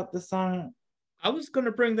anything about this song? I was going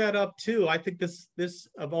to bring that up too. I think this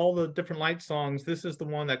of all the different Light songs, this is the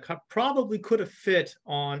one that probably could have fit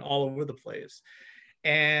on All Over the Place.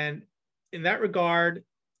 And in that regard,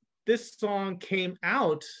 this song came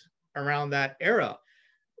out around that era.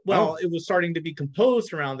 Well, It was starting to be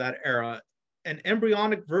composed around that era. An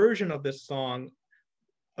embryonic version of this song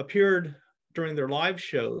appeared during their live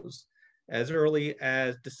shows as early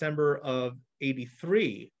as December of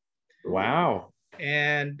 '83. Wow.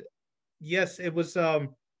 And yes, it was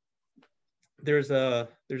there's a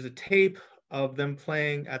tape of them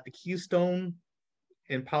playing at the Keystone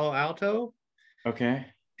in Palo Alto. Okay.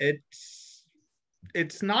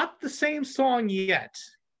 It's not the same song yet,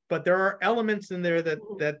 but there are elements in there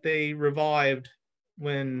that they revived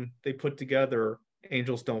when they put together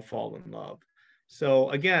Angels Don't Fall in Love. So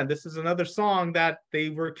again, this is another song that they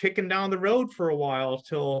were kicking down the road for a while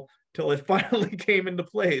till it finally came into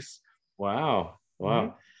place. Wow.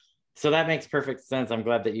 Mm-hmm. So that makes perfect sense. I'm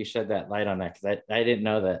glad that you shed that light on that, because I didn't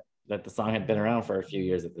know that the song had been around for a few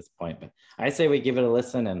years at this point. But I say we give it a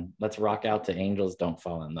listen and let's rock out to Angels Don't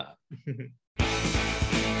Fall in Love.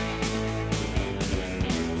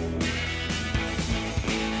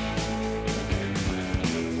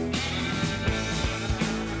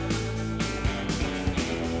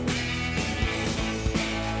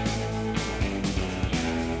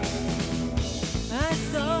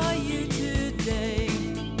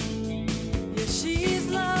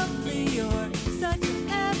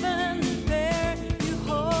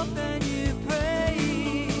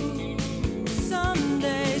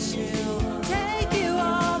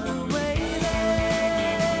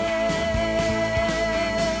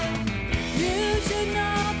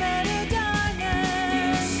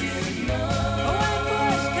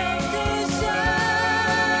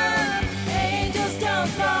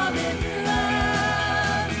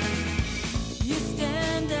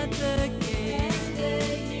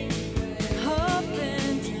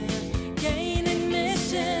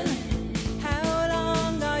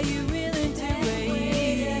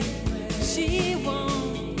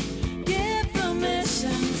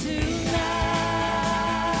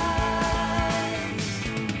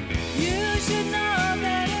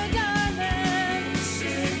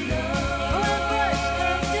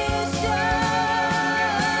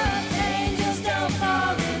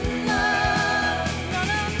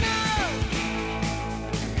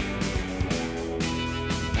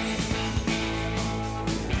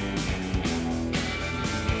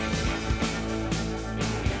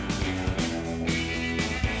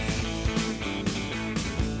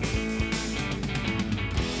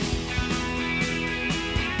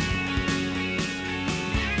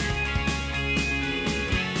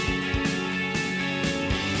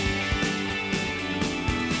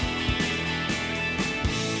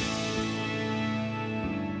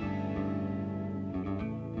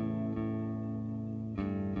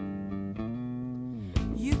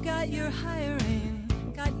 Got your hiring,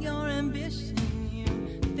 got your ambition. You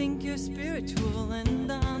think you're spiritual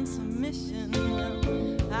and on some mission.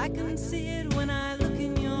 Well, I can see it when I look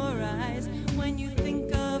in your eyes. When you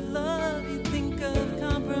think of love, you think of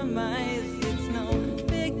compromise. It's no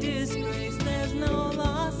big disgrace, there's no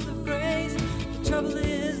loss of grace. The trouble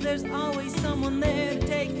is there's always someone there to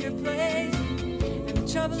take your place. And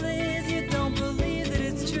the trouble is you don't believe that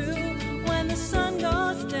it's true. When the sun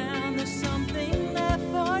goes down, there's something there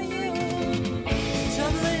for you. The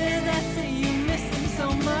trouble is I see you missing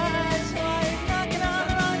so much. Why you're knocking on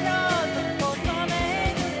the wrong door, the post on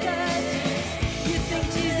angel's touches. You think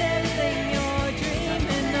she's everything you're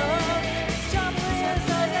dreaming of. The trouble is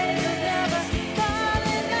those angels never fall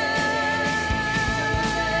in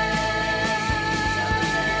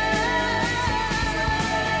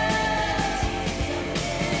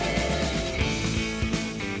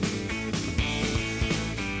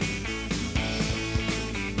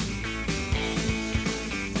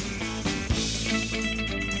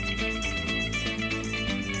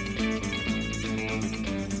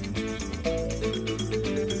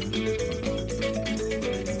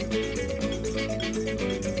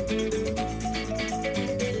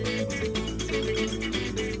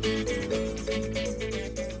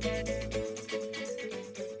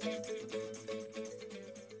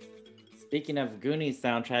speaking of Goonies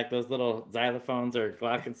soundtrack, those little xylophones or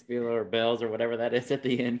glockenspiel or bells or whatever that is at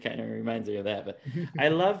the end kind of reminds me of that. But I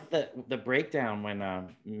love the breakdown when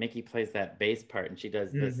Mickey plays that bass part and she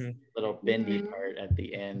does this little bendy part at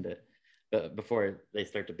the end before they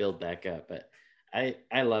start to build back up. But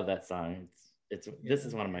I love that song. This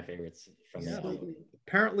is one of my favorites from the album.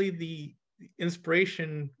 Apparently, the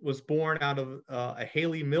inspiration was born out of a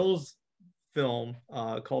Haley Mills film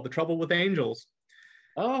called "The Trouble with Angels."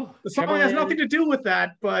 Oh, the song has nothing to do with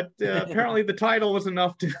that, but apparently the title was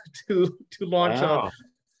enough to launch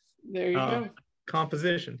there you go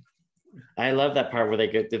composition. I love that part where they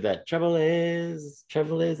go through that trouble is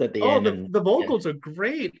at the end. Oh, the vocals are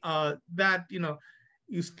great. That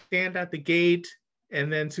you stand at the gate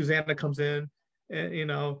and then Susanna comes in and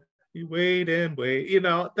you wait and wait.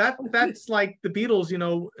 That's like the Beatles.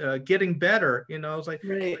 Getting better. It's like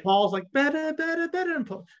right. Paul's like better, and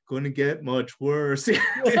Paul, going to get much worse.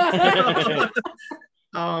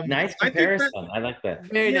 Nice comparison. I like that.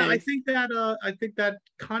 Very nice. I think that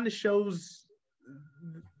kind of shows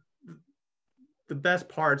the best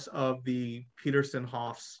parts of the Peterson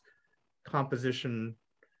Hoffs composition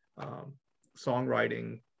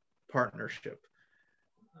songwriting partnership.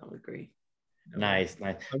 I'll agree. Nice.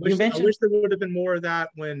 I wish there would have been more of that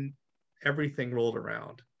when everything rolled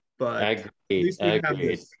around. But agreed. At least we have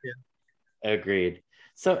this. Yeah. Agreed.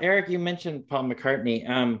 So Eric, you mentioned Paul McCartney.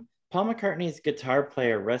 Paul McCartney's guitar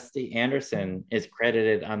player Rusty Anderson is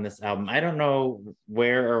credited on this album. I don't know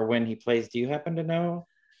where or when he plays. Do you happen to know?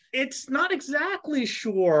 It's not exactly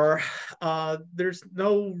sure. There's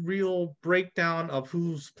no real breakdown of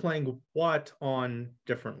who's playing what on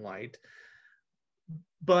Different Light.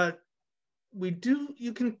 But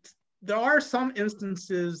there are some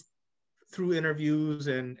instances through interviews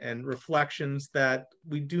and reflections that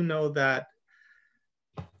we do know that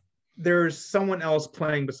there's someone else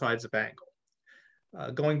playing besides the bangle.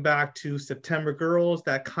 Going back to September Girls,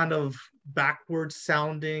 that kind of backwards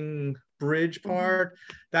sounding bridge part,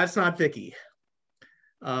 that's not Vicky.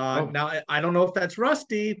 Now, I don't know if that's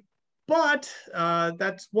Rusty, but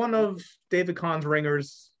that's one of David Kahn's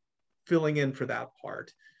ringers filling in for that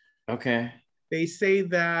part. Okay. They say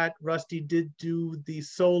that Rusty did do the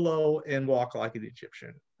solo in Walk Like an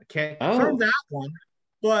Egyptian. I can't confirm that one,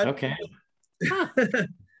 but okay.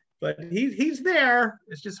 But he's there.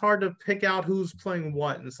 It's just hard to pick out who's playing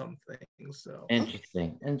what in some things. So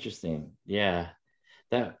interesting. Yeah,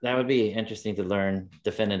 that would be interesting to learn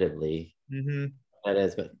definitively. That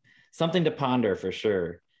is, but something to ponder for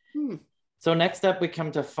sure. So next up, we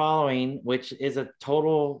come to Following, which is a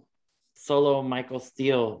total solo Michael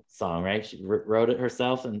Steele song, right? She wrote it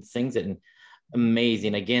herself and sings it, and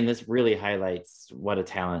amazing. Again, this really highlights what a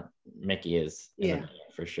talent Mickey is. Yeah,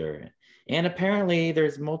 for sure. And apparently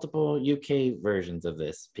there's multiple UK versions of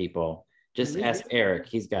this, people. Just ask Eric.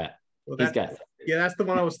 He's got. Yeah, that's the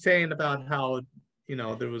one I was saying about how,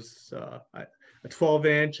 there was a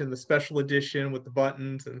 12-inch and the special edition with the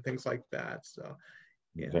buttons and things like that. So,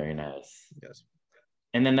 yeah. Very nice. Yes.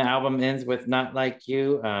 And then the album ends with Not Like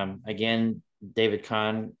You. Again, David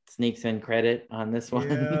Kahn sneaks in credit on this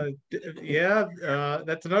one. Yeah.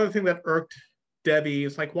 That's another thing that irked Debbie.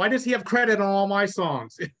 It's like, why does he have credit on all my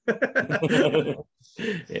songs?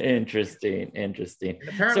 Interesting. And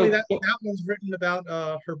apparently that one's written about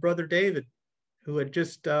her brother David, who had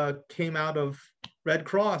just came out of Red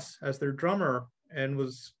Cross as their drummer and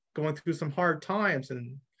was going through some hard times.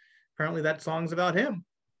 And apparently that song's about him.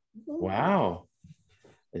 Wow.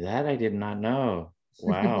 That I did not know.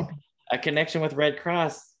 Wow. A connection with Red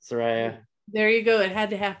Cross, Soraya. There you go. It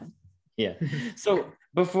had to happen. Yeah. So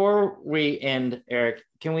before we end, Eric,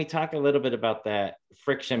 can we talk a little bit about that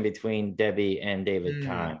friction between Debbie and David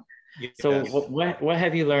Kahn? Yes. So what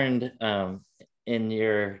have you learned in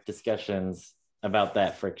your discussions about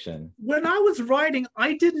that friction? When I was writing,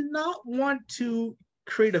 I did not want to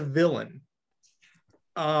create a villain.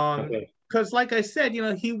 Because like I said,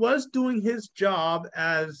 he was doing his job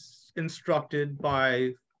as instructed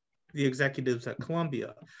by the executives at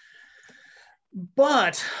Columbia.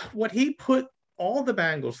 But what he put all the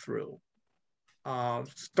Bangles through,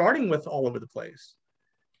 starting with All Over the Place,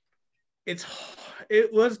 it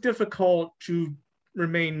was difficult to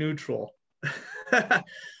remain neutral.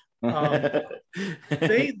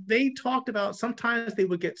 They talked about sometimes they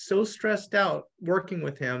would get so stressed out working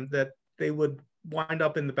with him that they would wind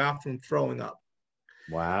up in the bathroom throwing up.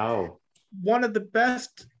 Wow. One of the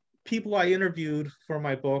best people I interviewed for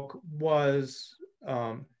my book was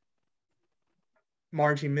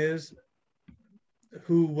Margie Miz,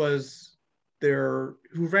 who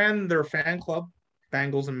ran their fan club,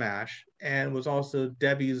 Bangles and Mash, and was also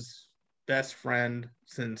Debbie's best friend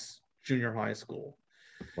since junior high school.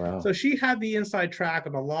 Wow. So she had the inside track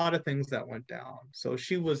of a lot of things that went down. So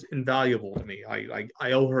she was invaluable to me.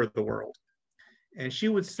 I owe her the world. And she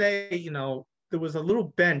would say, there was a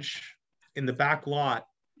little bench in the back lot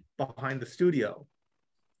behind the studio.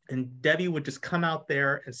 And Debbie would just come out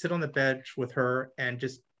there and sit on the bench with her and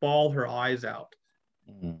just bawl her eyes out,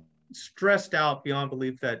 stressed out beyond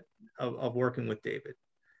belief of working with David.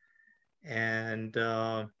 And,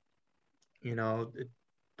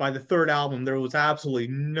 by the third album, there was absolutely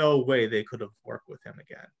no way they could have worked with him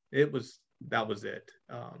again. That was it.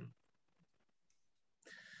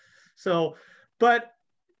 But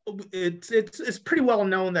it's pretty well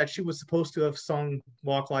known that she was supposed to have sung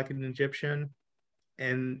 "Walk Like an Egyptian,"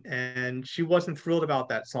 and she wasn't thrilled about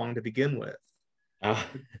that song to begin with. Oh.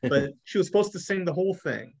 But she was supposed to sing the whole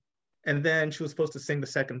thing, and then she was supposed to sing the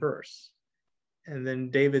second verse, and then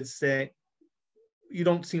David said, "You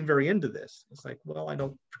don't seem very into this." It's like, well, I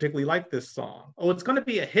don't particularly like this song. Oh, it's going to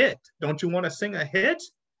be a hit. Don't you want to sing a hit?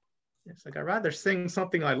 It's like, I'd rather sing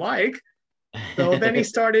something I like. So then he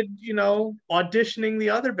started, auditioning the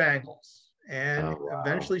other Bangles. And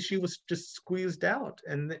eventually she was just squeezed out.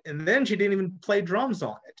 And then she didn't even play drums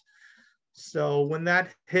on it. So when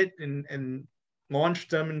that hit and launched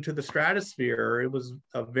them into the stratosphere, it was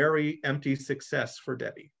a very empty success for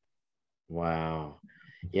Debbie. Wow.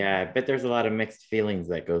 Yeah, I bet there's a lot of mixed feelings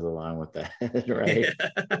that goes along with that, right?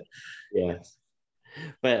 Yes.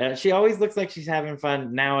 But she always looks like she's having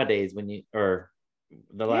fun nowadays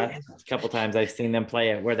the last couple times I've seen them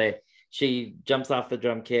play it where she jumps off the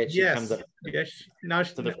drum kit. She comes up. Yes. Now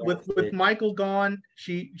with Michael gone,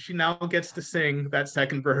 she now gets to sing that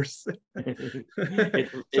second verse.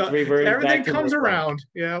 it's so everything comes around.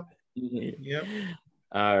 Yep. Yep.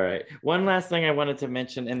 All right. One last thing I wanted to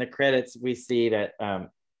mention in the credits, we see that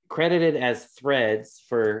credited as threads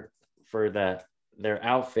for their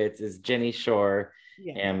outfits is Jenny Shore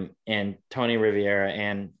and Tony Riviera.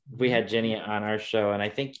 And we had Jenny on our show, and I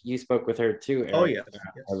think you spoke with her too, Eric, Oh, yes.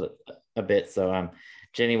 A bit. So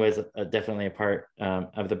Jenny was definitely a part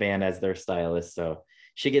of the band as their stylist. So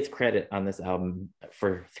she gets credit on this album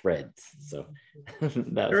for threads. So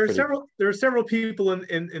there are several people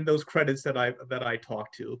in those credits that I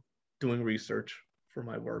talked to doing research for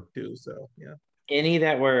my work too. So yeah. Any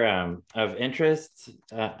that were of interest?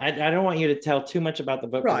 I don't want you to tell too much about the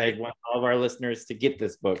book, because I want all of our listeners to get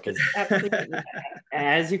this book.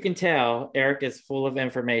 As you can tell, Eric is full of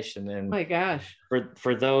information, and my gosh,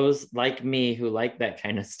 for those like me who like that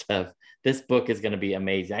kind of stuff, this book is going to be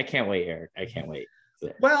amazing. I can't wait, Eric. I can't wait.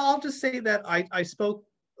 Well, I'll just say that I spoke,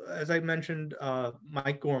 as I mentioned,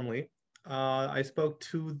 Mike Gormley. I spoke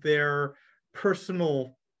to their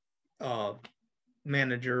personal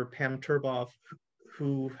manager, Pam Turboff,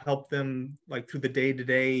 who helped them like through the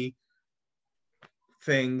day-to-day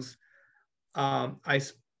things. I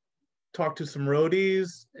talked to some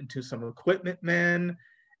roadies and to some equipment men,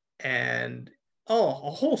 and a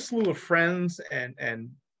whole slew of friends and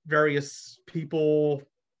various people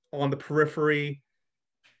on the periphery.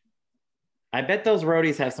 I bet those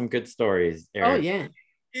roadies have some good stories, Eric. Oh yeah.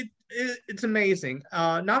 It's amazing.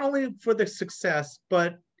 Not only for the success,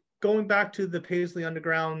 but going back to the Paisley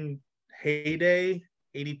Underground heyday,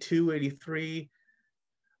 82, 83,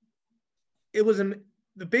 it was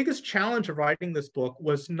the biggest challenge of writing this book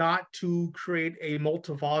was not to create a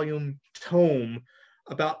multi-volume tome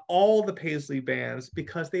about all the Paisley bands,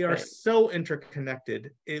 because they are so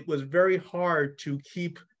interconnected. It was very hard to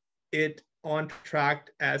keep it on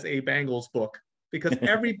track as a Bangles book, because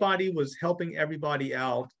everybody was helping everybody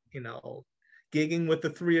out, gigging with the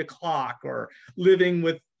 3 o'clock or living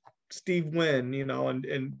with Steve Wynn,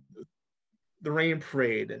 and the Rain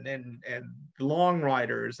Parade and the Long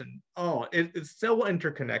Riders, and it's so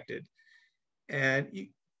interconnected. And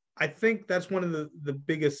I think that's one of the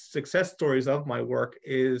biggest success stories of my work,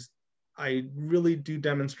 is I really do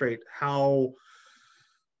demonstrate how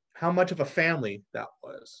much of a family that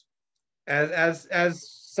was. As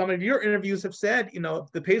some of your interviews have said,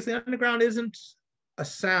 the Paisley Underground isn't a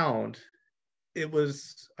sound. It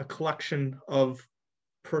was a collection of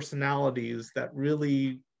personalities that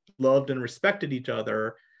really loved and respected each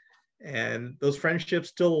other, and those friendships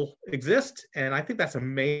still exist. And I think that's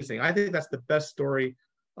amazing. I think that's the best story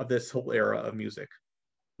of this whole era of music.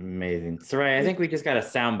 Amazing. Soraya, I think we just got a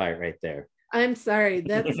soundbite right there. I'm sorry,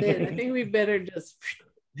 that's it. I think we better just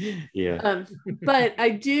yeah. But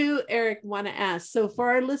I do, Eric, want to ask, so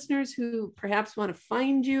for our listeners who perhaps want to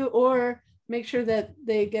find you or make sure that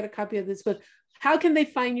they get a copy of this book, how can they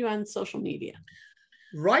find you on social media?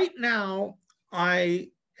 Right now, I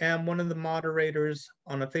am one of the moderators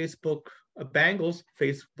on a Bangles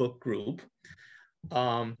Facebook group.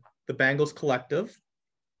 The the Bangles Collective,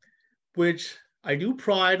 which I do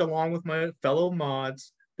pride, along with my fellow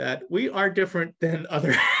mods, that we are different than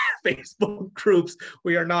other Facebook groups.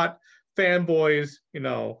 We are not fanboys,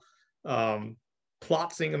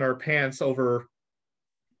 plotzing in our pants over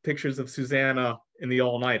pictures of Susanna in the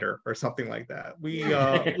all-nighter or something like that. We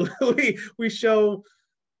show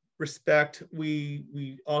respect.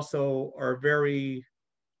 We also are very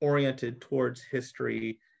oriented towards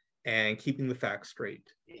history and keeping the facts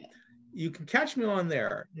straight. Yeah. You can catch me on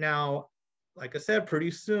there. Now, like I said,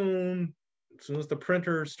 pretty soon, as soon as the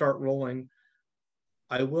printers start rolling,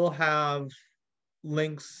 I will have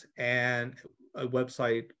links and a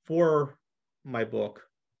website for my book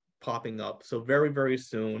popping up. So very, very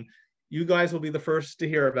soon, you guys will be the first to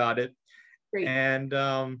hear about it. Great. And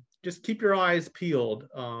just keep your eyes peeled.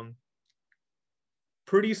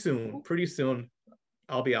 Pretty soon,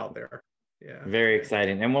 I'll be out there. Yeah. Very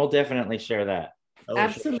exciting. And we'll definitely share that. Oh,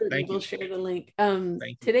 Absolutely. We'll share the link.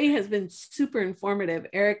 Today has been super informative.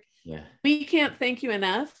 Eric, yeah, we can't thank you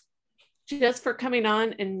enough just for coming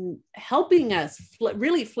on and helping us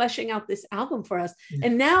really fleshing out this album for us.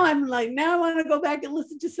 And now I'm like, now I want to go back and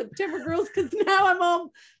listen to September Girls, because now I'm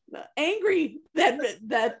all angry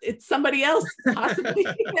that it's somebody else possibly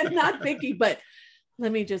and not Vicky, but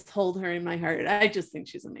let me just hold her in my heart. I just think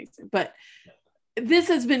she's amazing. But this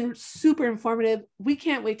has been super informative. We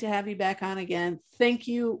can't wait to have you back on again. Thank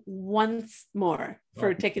you once more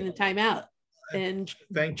for taking the time out and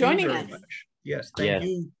joining us. Much. Yes, thank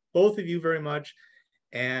you, both of you, very much.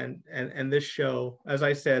 And this show, as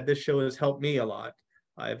I said, this show has helped me a lot.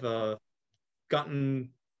 I've gotten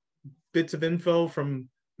bits of info from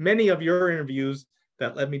many of your interviews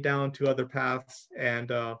that led me down to other paths,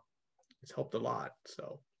 and it's helped a lot.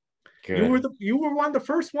 So good. You were one of the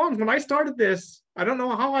first ones when I started this. I don't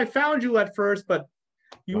know how I found you at first, but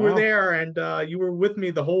you were there, and you were with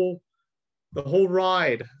me the whole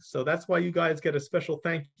ride. So that's why you guys get a special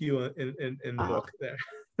thank you in the book there.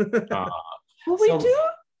 Well, we do?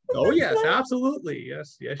 Oh yes, absolutely.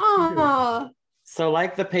 Yes, you do. So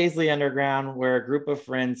like the Paisley Underground, we're a group of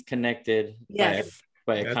friends connected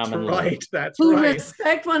by a common love. That's who right.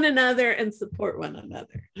 Respect one another and support one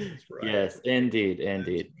another. That's right. Yes, indeed.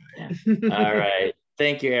 All right.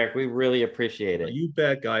 Thank you, Eric. We really appreciate it. You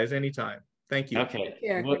bet, guys. Anytime. Thank you. Okay.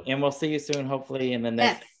 And we'll see you soon, hopefully in the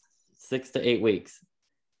next 6 to 8 weeks.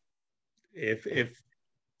 If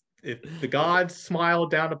the gods smile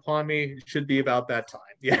down upon me, it should be about that time.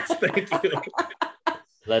 Yes, thank you.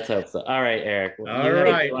 Let's hope so. All right, Eric. All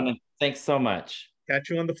right. Thanks so much. Catch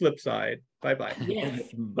you on the flip side. Bye-bye. Yes.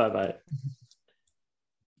 Bye-bye.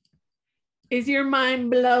 Is your mind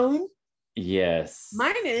blown? Yes.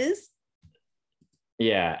 Mine is.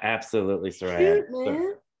 Yeah, absolutely, Soraya. Shoot,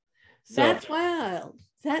 man. That's wild.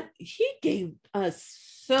 He gave us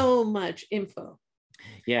so much info.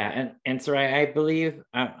 Yeah, and Soraya, I believe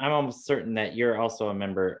I'm almost certain that you're also a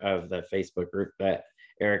member of the Facebook group that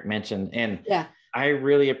Eric mentioned, and I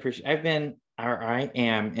really appreciate. I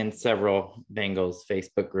am in several Bangles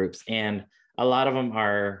Facebook groups, and a lot of them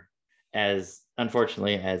are,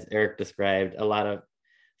 unfortunately, as Eric described, a lot of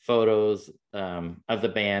photos of the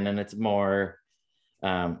band, and it's more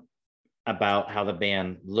about how the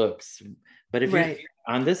band looks. But if you're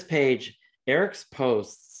on this page, Eric's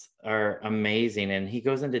posts are amazing, and he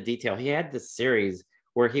goes into detail. He had this series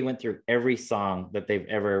where he went through every song that they've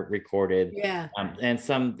ever recorded, and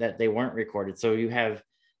some that they weren't recorded. So you have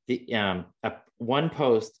the one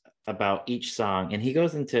post about each song, and he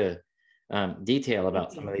goes into detail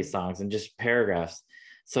about some of these songs and just paragraphs.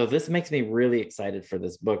 So this makes me really excited for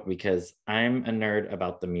this book, because I'm a nerd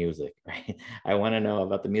about the music, right? I want to know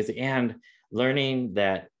about the music, and learning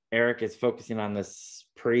that Eric is focusing on this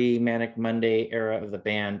pre-Manic Monday era of the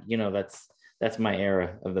band. That's my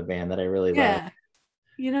era of the band that I really love.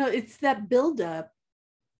 It's that buildup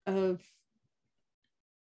of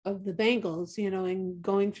the Bangles, and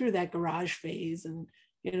going through that garage phase, and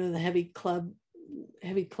the heavy club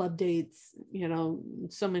dates,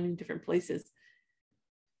 so many different places.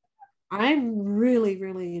 I'm really,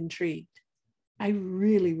 really intrigued. I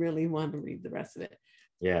really, really want to read the rest of it.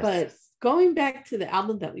 Yes. But going back to the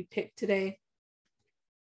album that we picked today,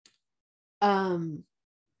 my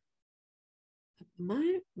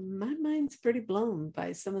mind's pretty blown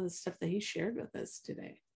by some of the stuff that he shared with us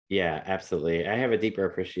today. Yeah, absolutely. I have a deeper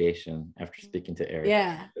appreciation after speaking to Eric.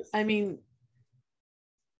 Yeah, I mean,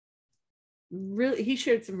 really, he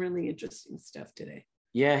shared some really interesting stuff today.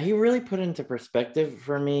 Yeah, he really put into perspective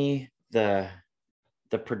for me the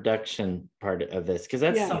production part of this, because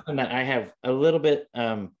that's something that I have a little bit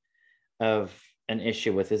of an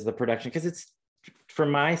issue with, is the production, because for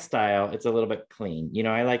my style, it's a little bit clean. You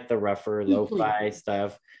know, I like the rougher lo-fi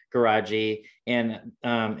stuff, garagey. And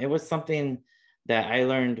it was something that I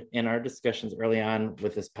learned in our discussions early on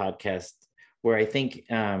with this podcast, where I think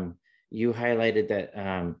you highlighted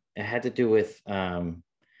that it had to do with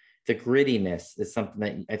the grittiness is something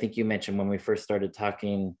that I think you mentioned when we first started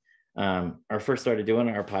talking or first started doing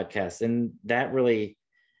our podcast. And that really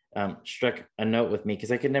struck a note with me,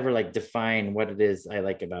 because I could never like define what it is I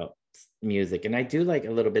like about music. And I do like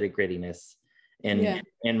a little bit of grittiness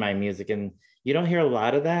in my music. And you don't hear a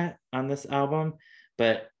lot of that on this album,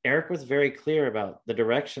 but Eric was very clear about the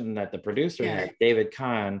direction that the producer had, David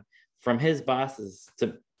Kahn, from his bosses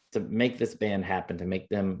to make this band happen, to make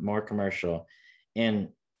them more commercial. And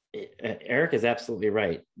Eric is absolutely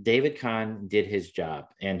right. David Kahn did his job,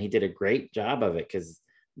 and he did a great job of it, because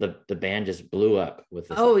the band just blew up with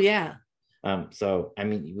this. Oh, yeah. So, I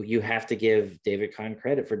mean, you have to give David Kahn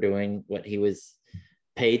credit for doing what he was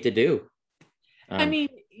paid to do. I mean,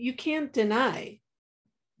 you can't deny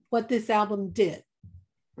what this album did,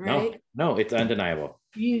 right? No, it's undeniable.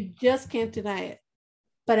 You just can't deny it.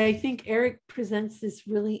 But I think Eric presents this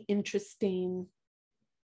really interesting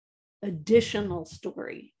additional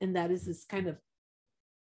story, and that is this kind of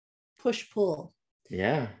push-pull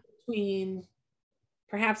between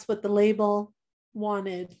perhaps what the label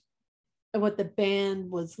wanted and what the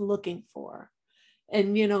band was looking for.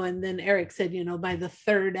 And, you know, and then Eric said, you know, by the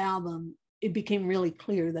third album, it became really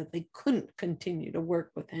clear that they couldn't continue to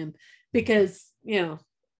work with him, because, you know,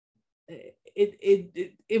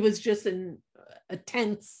 it was just a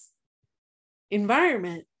tense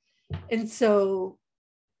environment. And so,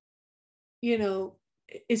 you know,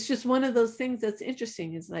 it's just one of those things that's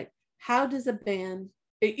interesting, is like, how does a band,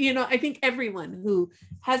 you know, I think everyone who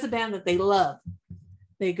has a band that they love,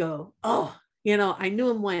 they go, oh, you know, I knew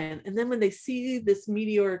him when. And then when they see this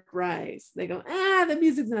meteoric rise, they go, the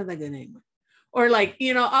music's not that good anymore. Or like,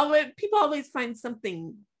 you know, people always find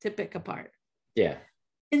something to pick apart. Yeah.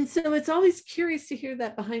 And so it's always curious to hear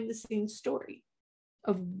that behind the scenes story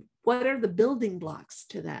of what are the building blocks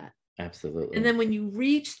to that. Absolutely. And then when you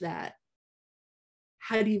reach that,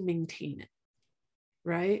 how do you maintain it?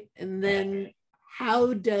 Right. And then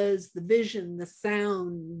how does the vision, the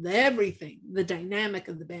sound, everything, the dynamic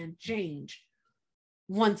of the band change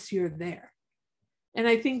once you're there? And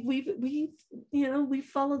I think we've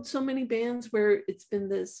followed so many bands where it's been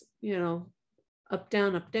this, you know, up,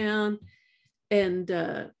 down. And,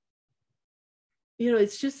 you know,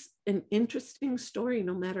 it's just an interesting story,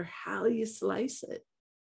 no matter how you slice it.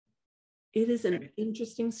 It is an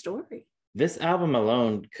interesting story. This album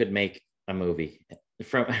alone could make a movie.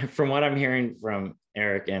 From what I'm hearing from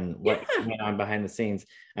Eric and what went on behind the scenes,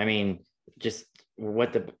 I mean, just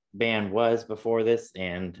what the band was before this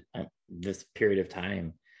and this period of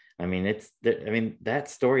time. I mean, that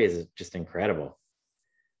story is just incredible.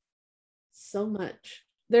 So much.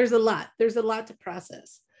 There's a lot to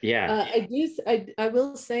process. Yeah. I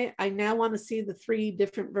will say, I now want to see the 3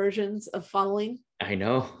 different versions of Following. I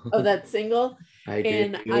know. Of that single. I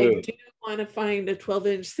do want to find a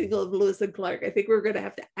 12-inch single of Lewis and Clark. I think we're going to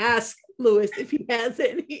have to ask Lewis if he has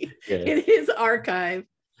any in his archive.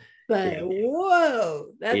 But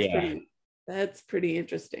whoa, that's pretty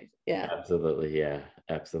interesting. Yeah. Absolutely. Yeah,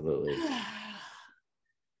 absolutely.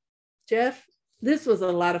 Jeff, this was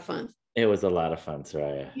a lot of fun. It was a lot of fun,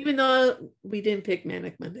 Soraya. Even though we didn't pick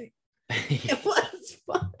Manic Monday. It was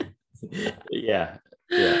fun. Yeah.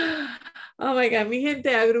 Oh my God, mi gente,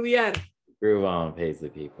 a groovear. Groove on, Paisley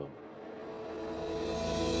people.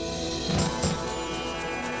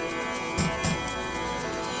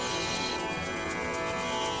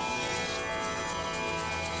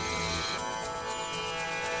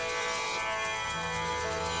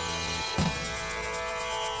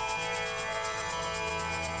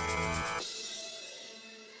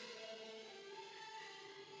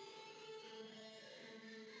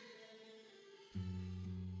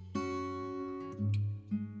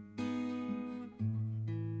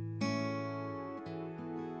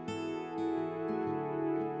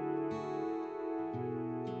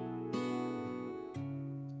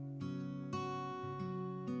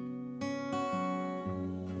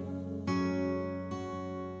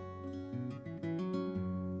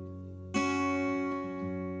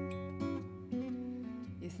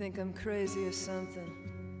 Think I'm crazy or something,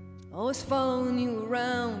 always following you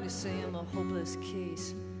around. You say I'm a hopeless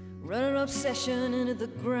case, running obsession into the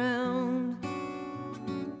ground.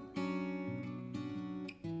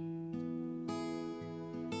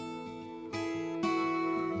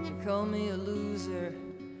 You call me a loser,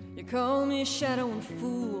 you call me a shadow and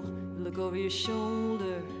fool. You look over your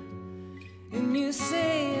shoulder, and you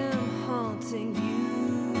say I'm haunting you.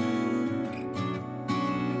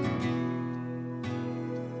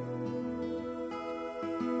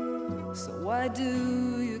 So why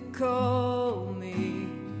do you call me?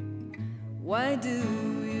 Why do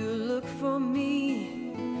you look for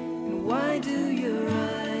me? And why do your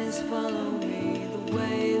eyes follow me the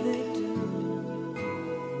way they do?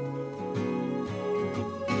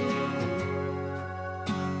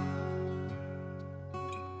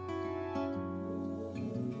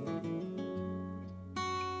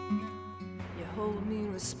 You hold me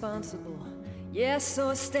responsible, yes, so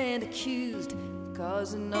I stand accused,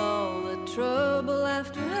 causing all the trouble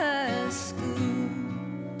after high school.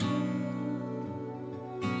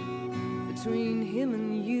 Between him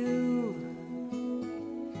and you,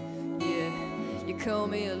 yeah, you call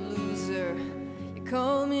me a loser, you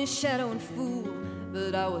call me a shadow and fool,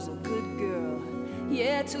 but I was a good girl,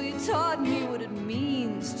 yeah, till you taught me what it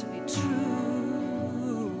means to be true.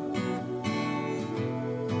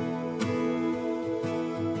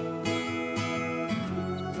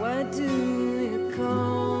 Why do you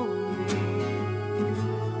call me?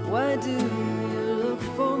 Why do